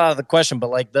 it's not out of the question, but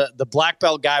like the black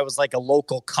belt guy was like a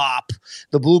local cop.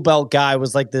 The blue belt guy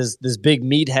was like this big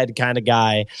meathead kind of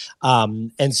guy.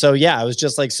 And so, yeah, I was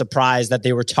just like surprised that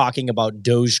they were talking about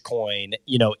Dogecoin,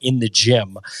 in the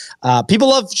gym. People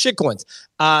love shitcoins.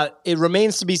 It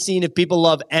remains to be seen if people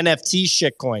love NFT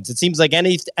shitcoins. It seems like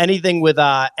anything with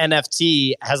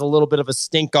NFT has a little bit of a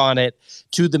stink on it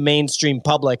to the mainstream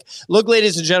public. Look,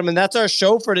 ladies and gentlemen, that's our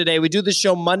show for today. We do this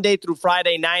show Monday through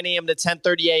Friday, 9 a.m. to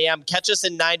 10:30 a.m. Catch us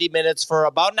in 90 minutes for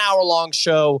about an hour-long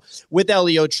show with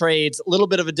LEO Trades. A little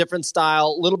bit of a different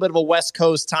style, a little bit of a West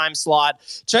Coast time slot.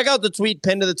 Check out the tweet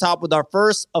pinned to the top with our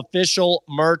first official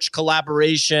merch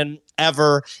collaboration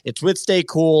ever. It's with Stay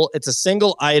Cool. It's a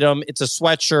single item. It's a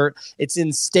sweatshirt. It's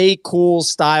in Stay Cool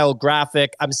style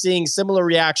graphic. I'm seeing similar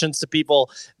reactions to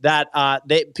people that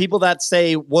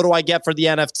say, what do I get for the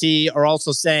NFT, are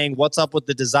also saying, what's up with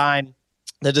the design?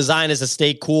 The design is a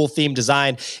Stay Cool themed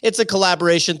design. It's a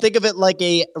collaboration. Think of it like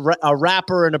a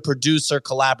rapper and a producer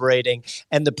collaborating,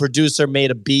 and the producer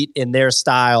made a beat in their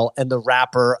style and the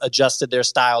rapper adjusted their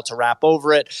style to rap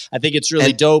over it. I think it's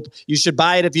really dope. You should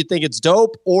buy it if you think it's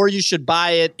dope, or you should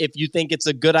buy it if you think it's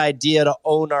a good idea to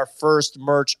own our first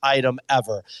merch item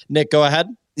ever. Nick, go ahead.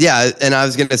 Yeah, and I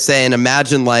was going to say, and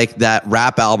imagine like that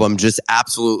rap album just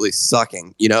absolutely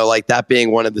sucking, like that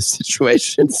being one of the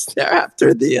situations there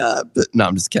after no,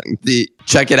 I'm just kidding.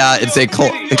 Check it out. It's a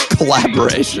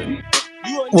collaboration.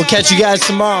 We'll catch you guys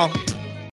tomorrow.